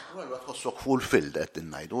Għallu tħossok fulfilled qed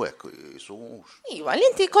ngħidu hekk jisux. Iva, li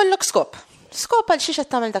inti jkollok skop għal xi qed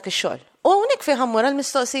tagħmel dak ix-xogħol. U hawnhekk fi ħammur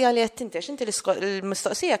l-mistoqsija li qed tintex, inti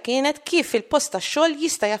l-mistoqsija kienet kif il-post tax-xogħol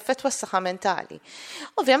jista' jaffettwa s-saħħa mentali.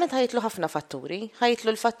 Ovvjament ħajtlu ħafna fatturi,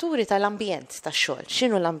 ħajtlu l-fatturi tal-ambjent tax-xogħol.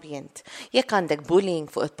 X'inhu l-ambjent? Jekk għandek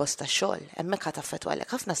bullying fuq il-post tax-xogħol, hemmhekk ħad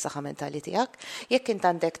taffettwalek ħafna s-saħħa mentali tiegħek. Jekk int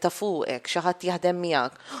għandek ta' fuqek xi ħadd jaħdem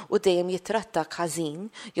miegħek u dejjem jitrattak ħażin,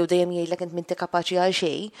 jew dejjem jgħidlek int m'inti kapaċi għal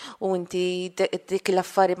xejn u inti dik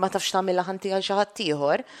l-affarijiet ma tafx tagħmilha ħanti għal xi ħadd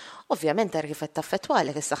ieħor, ovvjament tara kif qed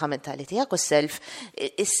taffettwalek is-saħħa mentali tiegħek u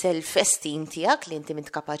self-esteem tiegħek li inti m'int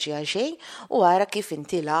kapaċi għal xejn u ara kif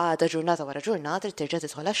inti għada ġurnata wara ġurnata trid terġa'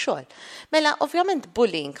 tidħol għax-xogħol. Mela ovvjament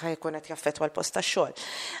bullying ħajkun qed jaffettwa l-post tax-xogħol.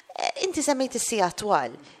 Inti semmejt is-sija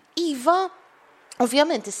twal. Iva,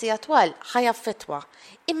 ovvjament is-sija twal ħajaffettwa.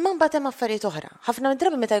 Imma mbagħad hemm affarijiet oħra. Ħafna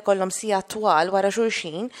drabi meta jkollhom sija twal wara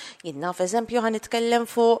xulxin, jien naf eżempju ħanitkellem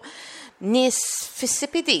fuq nies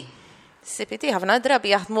fis-CPD. CPD ħafna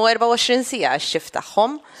drabi jaħdmu 24 sija x-xift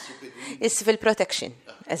tagħhom. Is-civil protection,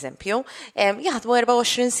 eżempju, jaħdmu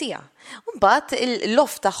 24 sija. Mbagħad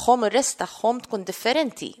il-lof tagħhom, ir-rest tagħhom tkun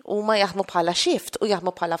differenti u ma jaħdmu bħala shift u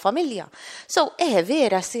jaħdmu bħala familja. So,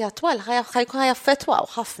 vera sija twal ħajkun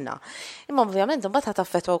ħajaffettwaw ħafna. Imma ovvjament mbagħad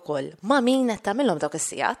ħataffettwaw ukoll ma' min qed tagħmilhom dawk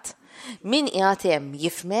is-sijat. Min qiegħed hemm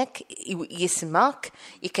jifmek, jismak,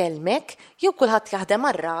 ikellmek, jew kulħadd jaħdem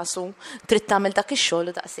għal rasu, trid tagħmel dak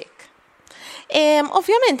ix-xogħol u daqshekk.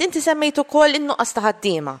 Ovvjament, inti semmejt ukoll in-nuqqas ta'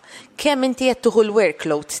 ħaddiema. Kemm inti qed tuħu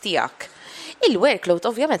l-workload tiegħek. Il-workload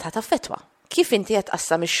ovvjament ħad taffettwa. Kif inti qed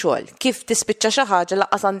tqassam ix-xogħol, kif tispiċċa xi ħaġa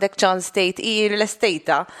laqqas għandek ċans tgħid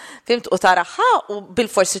l-estejta, fimt u taraħħa u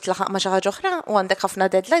bil-forsi tlaħaq ma' xi ħaġa oħra u għandek ħafna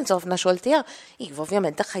deadlines u ħafna xogħol tiegħek. Iva,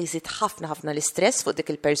 ovvjament dak ħajżid ħafna l-istress fuq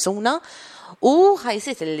dik il-persuna u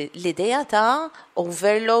ħajżid l-idea ta'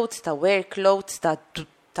 overload, ta' workload, ta'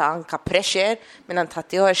 anka pressure minn għand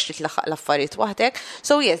ħaddieħor xi tlaħħaq l-affarijiet waħdek.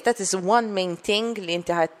 So yes, that is one main thing li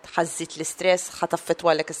inti ħażid l-istress,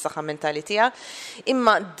 ħataffettwalek is-saħħa mentali tiegħek.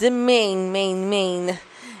 Imma the main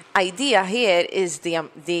idea here is the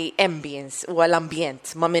ambience u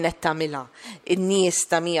l-ambjent ma' min qed tagħmilha. In-nies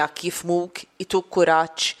ta' miegħek jifmuk, ituk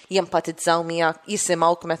kuraġġ, jempatizzaw miegħek,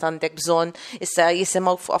 jisimgħuk meta għandek bżonn, issa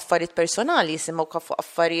jisimgħuk fuq affarijiet personali, jisimgħuk fuq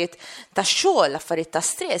affarijiet tax-xogħol, affarijiet ta'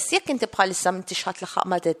 stress, jekk inti bħalissa m'intix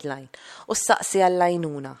ħatlaħħaq ma' deadline u ssaqsi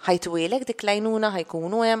għall-għajnuna, ħajtwielek dik l-għajnuna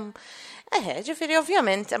ħajkunu hemm. Ġifieri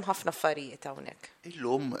ovvjament hemm ħafna affarijiet hawnhekk.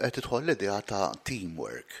 Illum qed tidħol l-idea ta'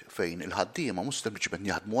 teamwork fejn il-ħaddiema mhux sempliċement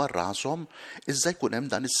jaħdmu għal rashom, iżda jkun hemm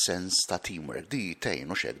dan is-sens ta' teamwork. Di tgħin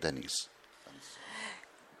u x'hekk Denis.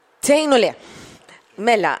 Tgħin u le.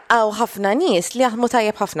 Mela, hawn ħafna nies li jaħdmu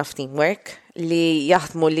tajjeb ħafna f'teamwork, li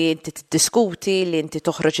jaħdmu li inti tiddiskuti, li inti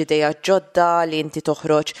toħroġ idejat ġodda, li inti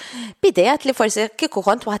toħroġ b'idejat li forsi kieku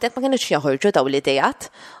kont waħdek ma kienux joħorġu daw l-idejat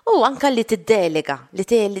u anke li tiddelega, li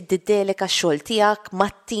tiddelega x-xogħol tiegħek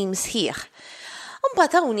mat-tim sħiħ.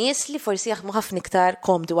 Mbagħad hawn nies li forsi jaħdmu ħafna iktar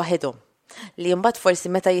komdi waħedhom. Li mbagħad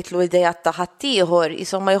forsi meta jitlu idejat ta' ħaddieħor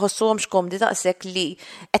ishom ma jħossuhomx komdi daqshekk li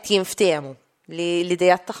qed jinftehmu, li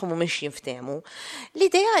l-idejat tagħhom mhumiex jinftehmu.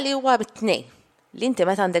 L-ideali huwa bit-tnejn. Li inti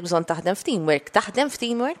meta għandek bżonn taħdem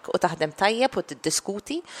f'teamwork u taħdem tajjeb u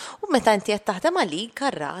tiddiskuti u meta inti qed taħdem għalik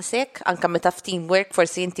ar-rasek, anke meta f'teamwork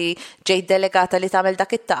forsi inti ġej delegata li tagħmel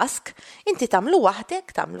dak it-task, inti tagħmlu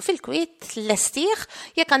waħdek, tagħmlu fil-kwiet lestih,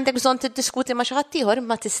 jekk għandek bżonn tiddiskuti ma' xi ħadd ieħor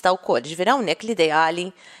imma tista' wkoll. Ġifieri hawnhekk l-ideali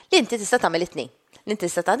li inti tista' tagħmel it-tnejn. Li inti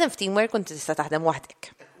tista' taħdem f'teamwork u inti tista' taħdem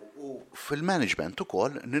waħdek. Fil-management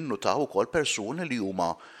ukoll ninnutaw ukoll persuni li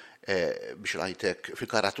huma biex ngħidlek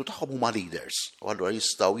fil-karattru tagħhom huma leaders u allura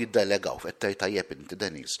jistgħu jiddelegaw f'qed tajjeb inti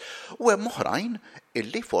Denis. U hemm oħrajn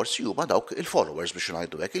illi forsi huma dawk il-followers biex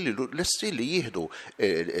ngħidu hekk illi lesti li jieħdu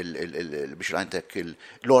biex ngħidlek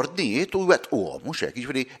l-ordnijiet u jwettquhom mhux hekk.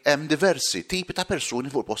 Jiġifieri hemm diversi tipi ta'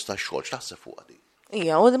 persuni fuq il-post tax-xogħol. X'taħseb fuqha di?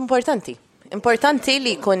 Hija, u importanti. Importanti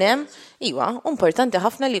li jkun hemm, importanti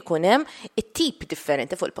ħafna li jkun hemm it-tip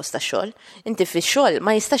differenti fuq il-post tax-xogħol. Inti fix-xogħol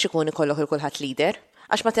ma jistax ikun ikollok kulħadd leader.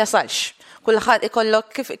 Għax ma tijasalx. Kulħadd ikollok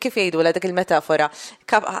kif jgħidu dik il-metafora,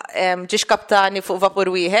 ġiex kaptani fuq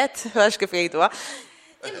vapur wieħed, għax kif jgħiduha.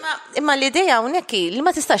 Imma l-idea hawnhekk li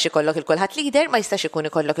ma tistax ikollok il-kulħadd leader, ma jistax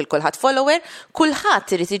ikun ikollok il-kulħadd follower,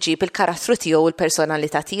 kulħadd irid iġib il-karattru tiegħu u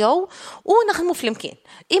l-personalità tiegħu u naħdmu flimkien.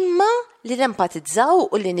 Imma li nempatizzaw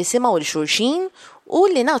u li nisimgħu l xulxin u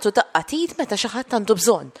li nagħtu daqqatit meta xi ħadd għandu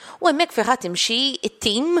bżonn. U hemmhekk fi ħadd imxi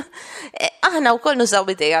it-tim. Aħna wkoll nużaw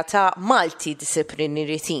idea ta'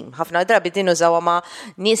 multidisciplinary team. Ħafna drabi din nużawha ma'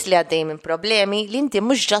 nies li għaddej minn problemi li inti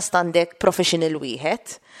mhux ġast għandek professional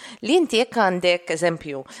wieħed, li inti jekk għandek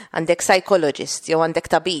eżempju, għandek psychologist, jew għandek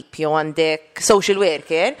tabib, jew għandek social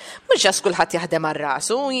worker, mhux ġast kulħadd jaħdem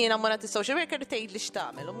ar-rasu, jiena morant is-social worker tgħid li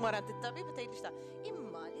x'tagħmel, u morant it-tabib tgħid li x'tagħmel.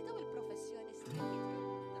 Imma li daw il-professjonisti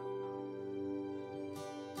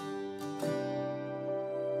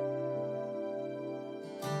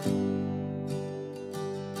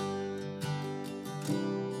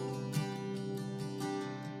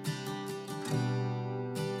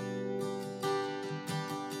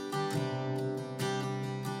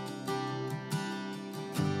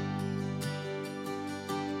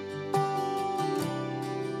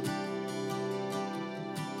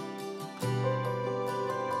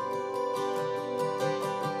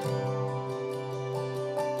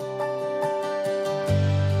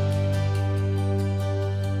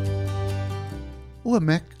U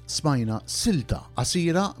hemmhekk smajna silta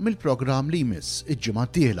qasira mill-programm li jmiss il-ġimgħa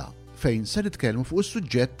d-dieħla fejn se nitkellmu fuq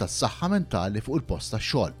is-suġġett tas-saħħa mentali fuq il-post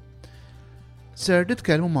tax-xogħol. Ser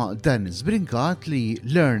nitkellmu ma' Dennis Brinkat li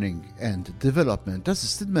Learning and Development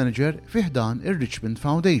Assistant Manager fi ħdan ir-Richmond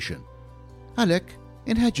Foundation.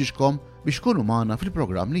 Għalhekk inħeġġixkom biex tkunu magħna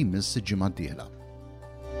fil-programm li jmiss il-ġimgħa d-dieħla.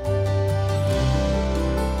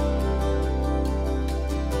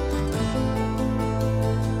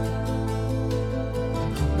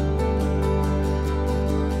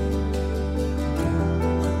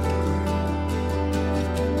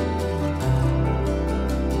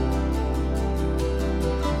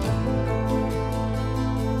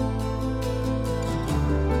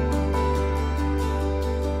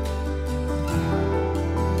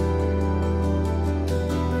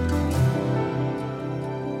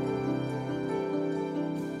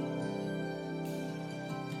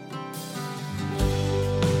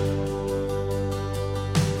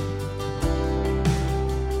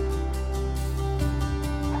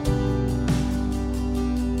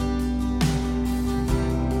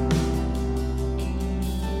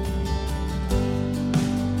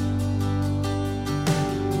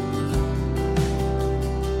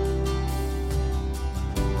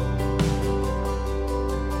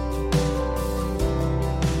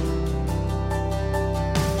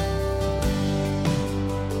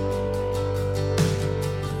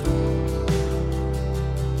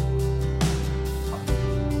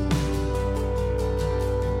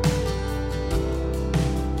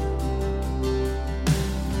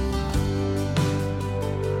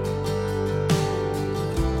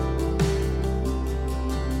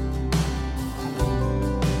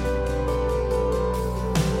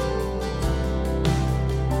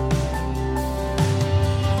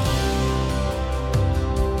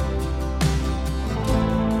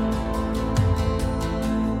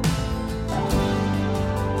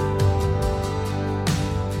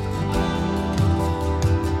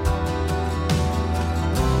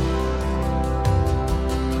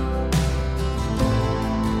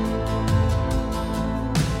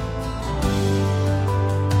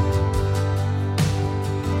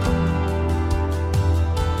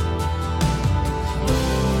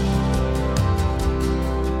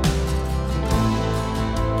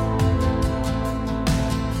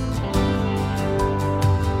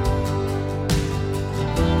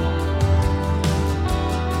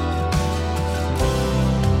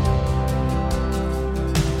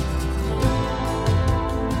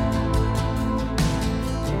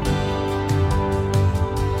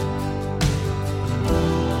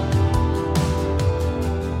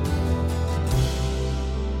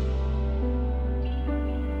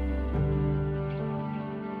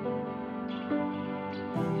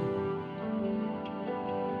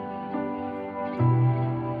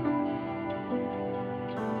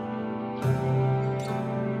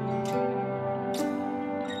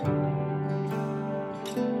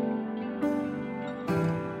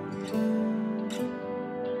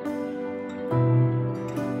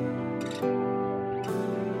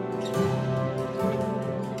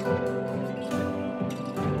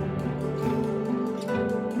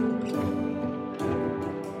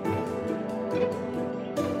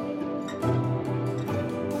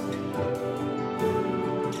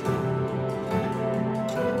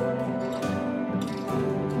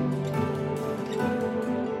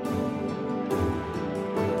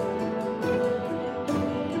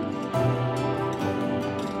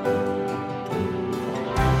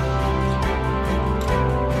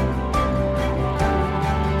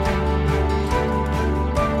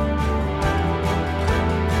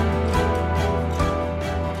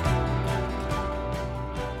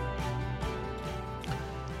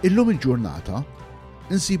 Illum il-ġurnata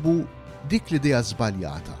insibu dik l-idea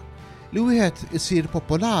żbaljata li wieħed isir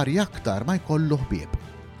popolari aktar ma jkollu ħbieb.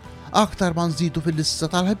 Aktar ma nżidu fil-lista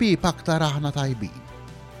tal-ħbieb aktar aħna tajbin.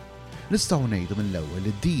 Nistgħu ngħidu mill-ewwel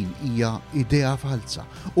li din hija idea falsa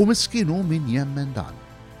u miskinu min jemmen dan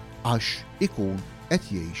għax ikun qed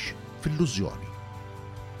jgħix f'illużjoni.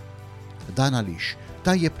 Dan għaliex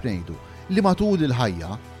tajjeb ngħidu li matul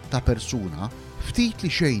il-ħajja ta' persuna ftit li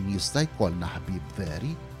xejn jista' jkollna ħbieb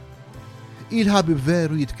veri. Il-ħabib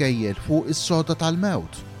veru jitkejjel fuq is-soda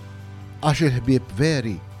tal-mewt għax il-ħbieb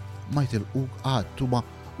veri ma jtilquk għadtu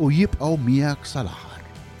u jibqgħu miegħek sal-aħħar.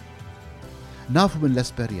 Nafu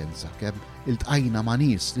mill-esperjenza kemm iltqajna ma'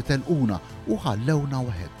 nies li telquna u ħallewna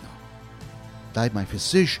waħedna. Daj ma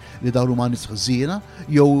jfissirx li dawn huma nies ħżiena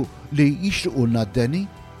jew li jixtiequlna d-deni,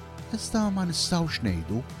 iżda ma nistgħux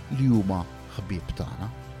ngħidu li huma ħbieb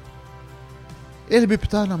tagħna. Il-ħbieb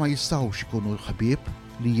tagħna ma jistgħux ikunu ħbieb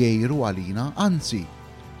li jgħiru għalina, anzi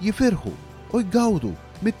jifirħu u jgawdu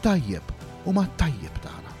mit-tajjeb u mat-tajjeb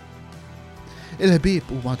tagħna.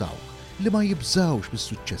 Il-ħbieb huma dawk li ma jibżawx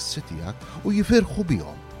bis-suċċessi tiegħek u jifirħu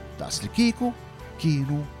bihom daqs li kieku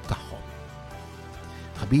kienu tagħhom.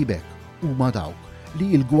 Ħbibek huma dawk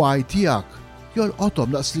li l-gwaj tiegħek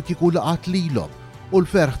jolqothom daqs li kieku laqat lilhom u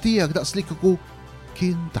l-ferħ tiegħek daqs li kieku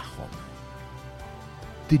kien tagħhom.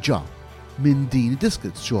 Diġà minn din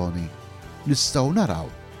id-deskrizzjoni nistgħu naraw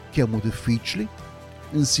kemm hu diffiċli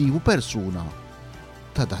insibu persuna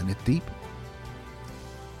ta' dan it-tip.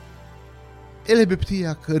 Il-ħbieb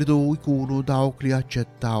tiegħek irdu jkunu dawk li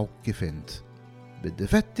jaċċettawk kif int,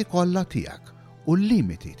 bid-difetti kollha tiegħek u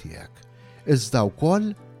l-limiti tiegħek, iżda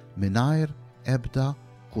wkoll mingħajr ebda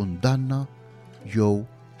kundanna jew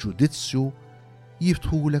ġudizzju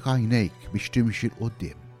jiftħulek għajnejk biex timxi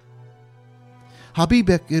l-qudiem.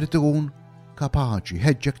 Ħabibek irid ikun kapaċi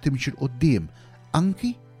ħeġġek timxi l-qudiem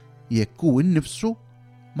anki jekk hu innifsu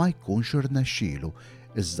ma jkunx irnexxielu,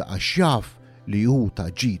 iżda għax jaf li hu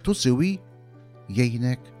ta' ġitu siwi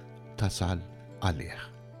jgħinek tasal għalih.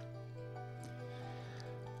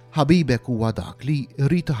 Ħabibek huwa dak li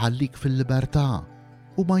jrid iħallik fil-libertà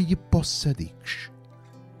u ma jippossedikx.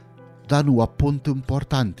 Dan huwa punt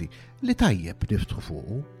importanti li tajjeb niftħu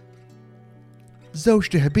fuqu.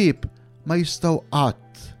 Żewġ ħbieb ma jistgħu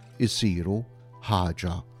qatt isiru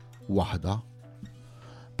ħaġa waħda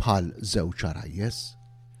bħal żewġ arajjes.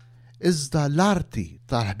 Iżda l-arti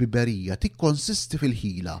tal-ħbiberija tikkonsisti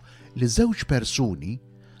fil-ħila li żewġ persuni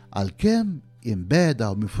għalkemm imbeda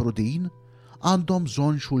u mifrudin għandhom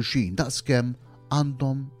bżonn xulxin daqskemm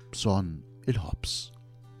għandhom bżonn il-ħobs.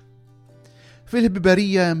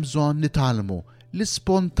 Fil-ħbiberija hemm bżonn nitalmu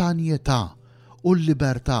l-ispontanjetà u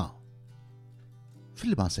l-libertà.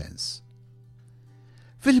 Fil-ma sens?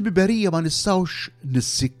 Fil-ħbiberija ma nistgħux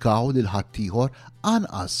nissikkaw lil ħaddieħor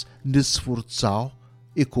anqas nisfurzaw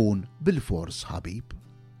ikun bil-fors ħabib.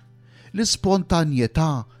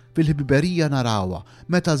 L-ispontanjetà fil-ħbiberija narawha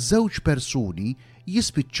meta żewġ persuni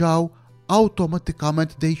jispiċċaw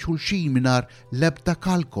awtomatikament dej xulxin mingħajr l-ebda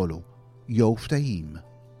kalkolu jew ftehim.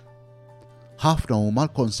 Ħafna huma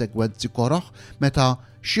l-konsegwenzi koroħ meta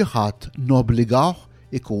xi ħadd nobbligawh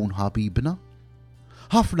ikun ħabibna.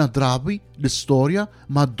 Ħafna drabi l-istorja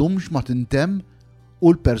m'għaddhomx ma tintemm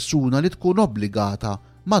u l-persuna li tkun obbligata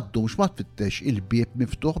m'għaddhomx ma tfittex il-bieb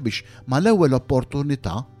miftuħ biex mal-ewwel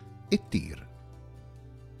opportunità ittir.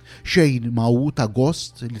 Xejn ma hu ta'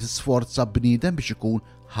 gost li tisforza bniedem biex ikun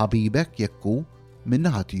ħabibek jekk hu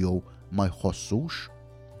min-naħa tiegħu ma jħossux.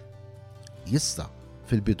 Jista'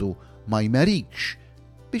 fil-bidu ma jmerikx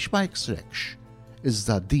biex ma jiksrekx,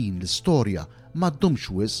 iżda din l-istorja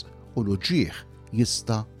m'għaddhomx wisq u l-uġieħ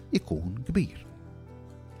jista' ikun kbir.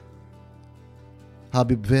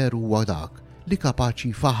 Ħabib veru huwa dak li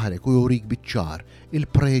kapaċi faħrek u jurik biċ-ċar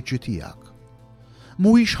il-preġi tiegħek.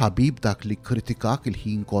 Mhuwiex ħabib dak li kritikak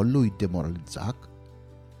il-ħin kollu jiddemoralizzak.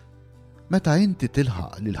 Meta inti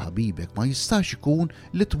tilħaq lil ħabibek ma jistax ikun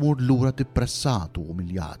li tmur lura dippressat u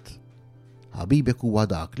umiljat. Ħabibek huwa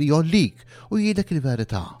dak li jollik u jgħidlek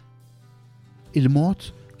il-verità.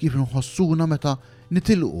 Il-mod kif nħossuna meta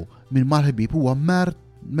nitilqu minn mal-ħbieb huwa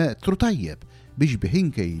metru tajjeb biex bih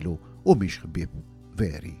inkejlu u biex ħbieb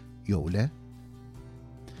veri jew le.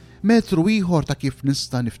 Metru ieħor ta' kif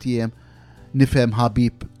nista' nifhem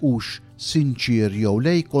ħabib hux sinċir jew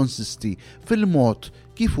le jkonsisti fil-mod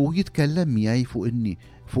kif hu jitkellem miegħi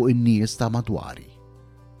fuq in-nies ta' madwari.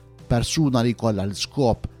 Persuna li jkollha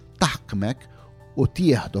l-iskop taħkmek u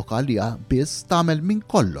tieħdok għaliha biss tagħmel minn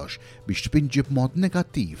kollox biex tpinġi b'mod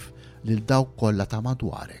negattiv lil dawk kollha ta'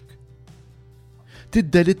 madwarek.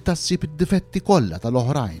 Tiddelitta ssib id-difetti kollha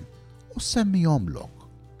tal-oħrajn u semmihomlok.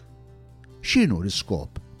 X'inhu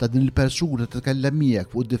l-iskop ta' din il-persuna titkellem miegħek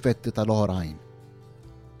fuq id-difetti tal-oħrajn.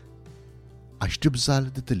 Għax tibżal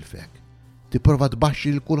titilfek, tipprova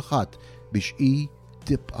tbaxxi lil kulħadd biex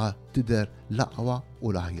tibqa' tidher l-aqwa u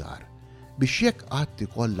l-aħjar. Biex jekk qatt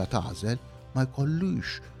ikollha tażel ma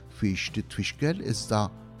jkollux fiex titfixkel iżda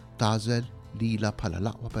tażel lilha bħala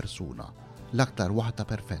l-aqwa persuna, l-aktar waħda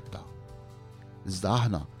perfetta. Iżda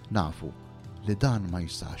aħna nafu li dan ma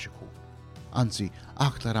jistax ikun. Anzi,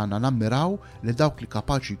 aktar għandna nammiraw li dawk li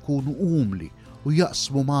kapaċi jkunu umli u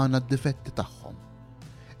jaqsmu magħna d-difetti tagħhom.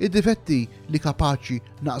 Id-difetti li kapaċi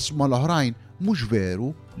naqsmu mal-oħrajn mhux veru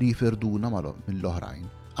li jifirduna mill-oħrajn,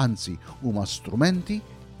 anzi huma strumenti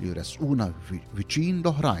li jresquna viċin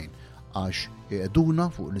l-oħrajn għax jgħeduna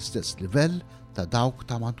fuq l-istess livell ta' dawk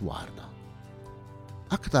ta' madwarna.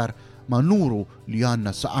 Aktar ma nuru li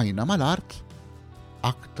għandna saqajna mal-art,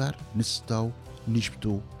 aktar nistgħu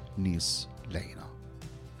niġbdu nies lejna.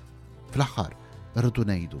 Fl-aħħar rridu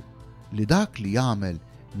ngħidu li dak li jagħmel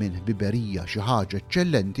minn ħbiberija xi ħaġa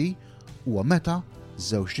eċċellenti huwa meta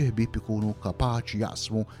żewġ ħbieb ikunu kapaċi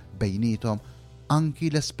jaqsmu bejniethom anki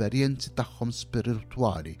l-esperjenzi tagħhom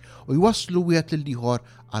spiritwali u jwasslu wieħed lil ieħor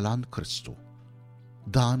għal għand Kristu.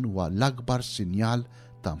 Dan huwa l-akbar sinjal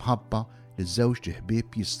ta' mħabba li żewġ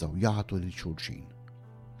ħbieb jistgħu jagħtu lil xulxin.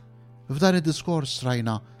 F'dan id-diskors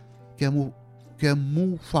rajna kemm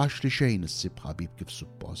mhu faċli xejn issib ħabib kif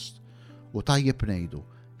suppost u tajjeb ngħidu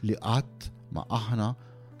li qatt ma aħna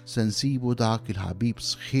se nsibu dak il-ħabib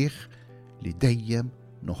sħiħ li dejjem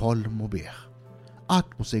noħolmu bih.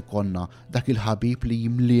 Qatt mu se jkollna dak il-ħabib li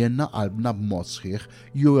jimlienna qalbna b'mod sħiħ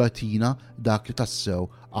jew jagħtina dak li tassew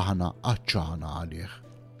aħna aċċana għalih.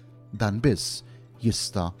 Dan biss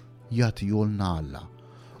jista' jagħtihulna Alla.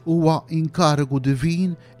 Huwa inkarigu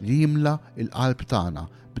divin li jimla il-qalb tagħna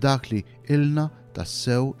b'dak li ilna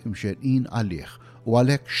tassew imxerqin għalih u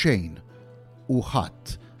għalhekk xejn u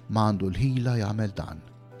ħadd m'għandu l-ħila jagħmel dan.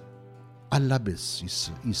 Alla biss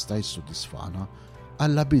jista' jissodisfana,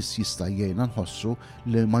 Alla biss jista' jgħinna nħossu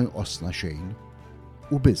li ma jqosna xejn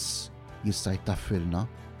u biss jista' jtaffilna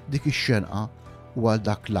dik ix-xenqa u għal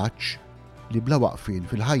dak l-aċċ li bla waqfin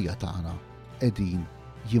fil-ħajja tagħna qegħdin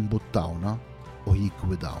jimbuttawna u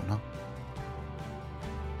jikkwidawna.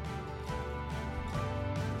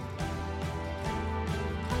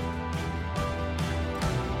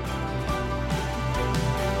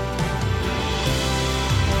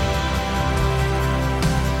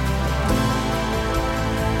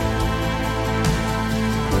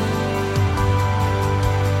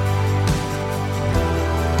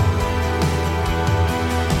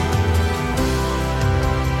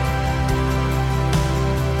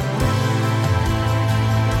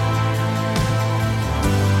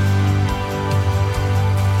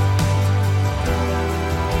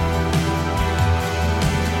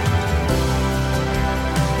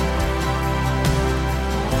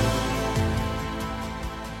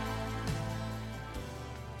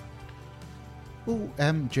 U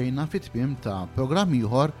hemm ġejna fit-tmiem ta' programm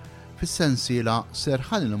ieħor fis-sensiela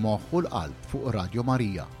Serħan il-moħħ u l-qalb fuq Radju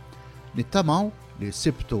Marija. Nittamaw li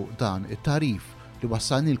sibtu dan it-tarif li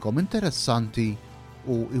wassalnilkom interessanti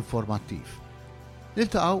u informattiv.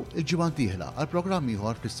 Niltaqgħu il-ġimgħa d-dieħla għal programm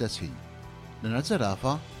ieħor fl-istess ħin. Nina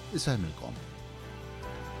Zarafa isemmilkom.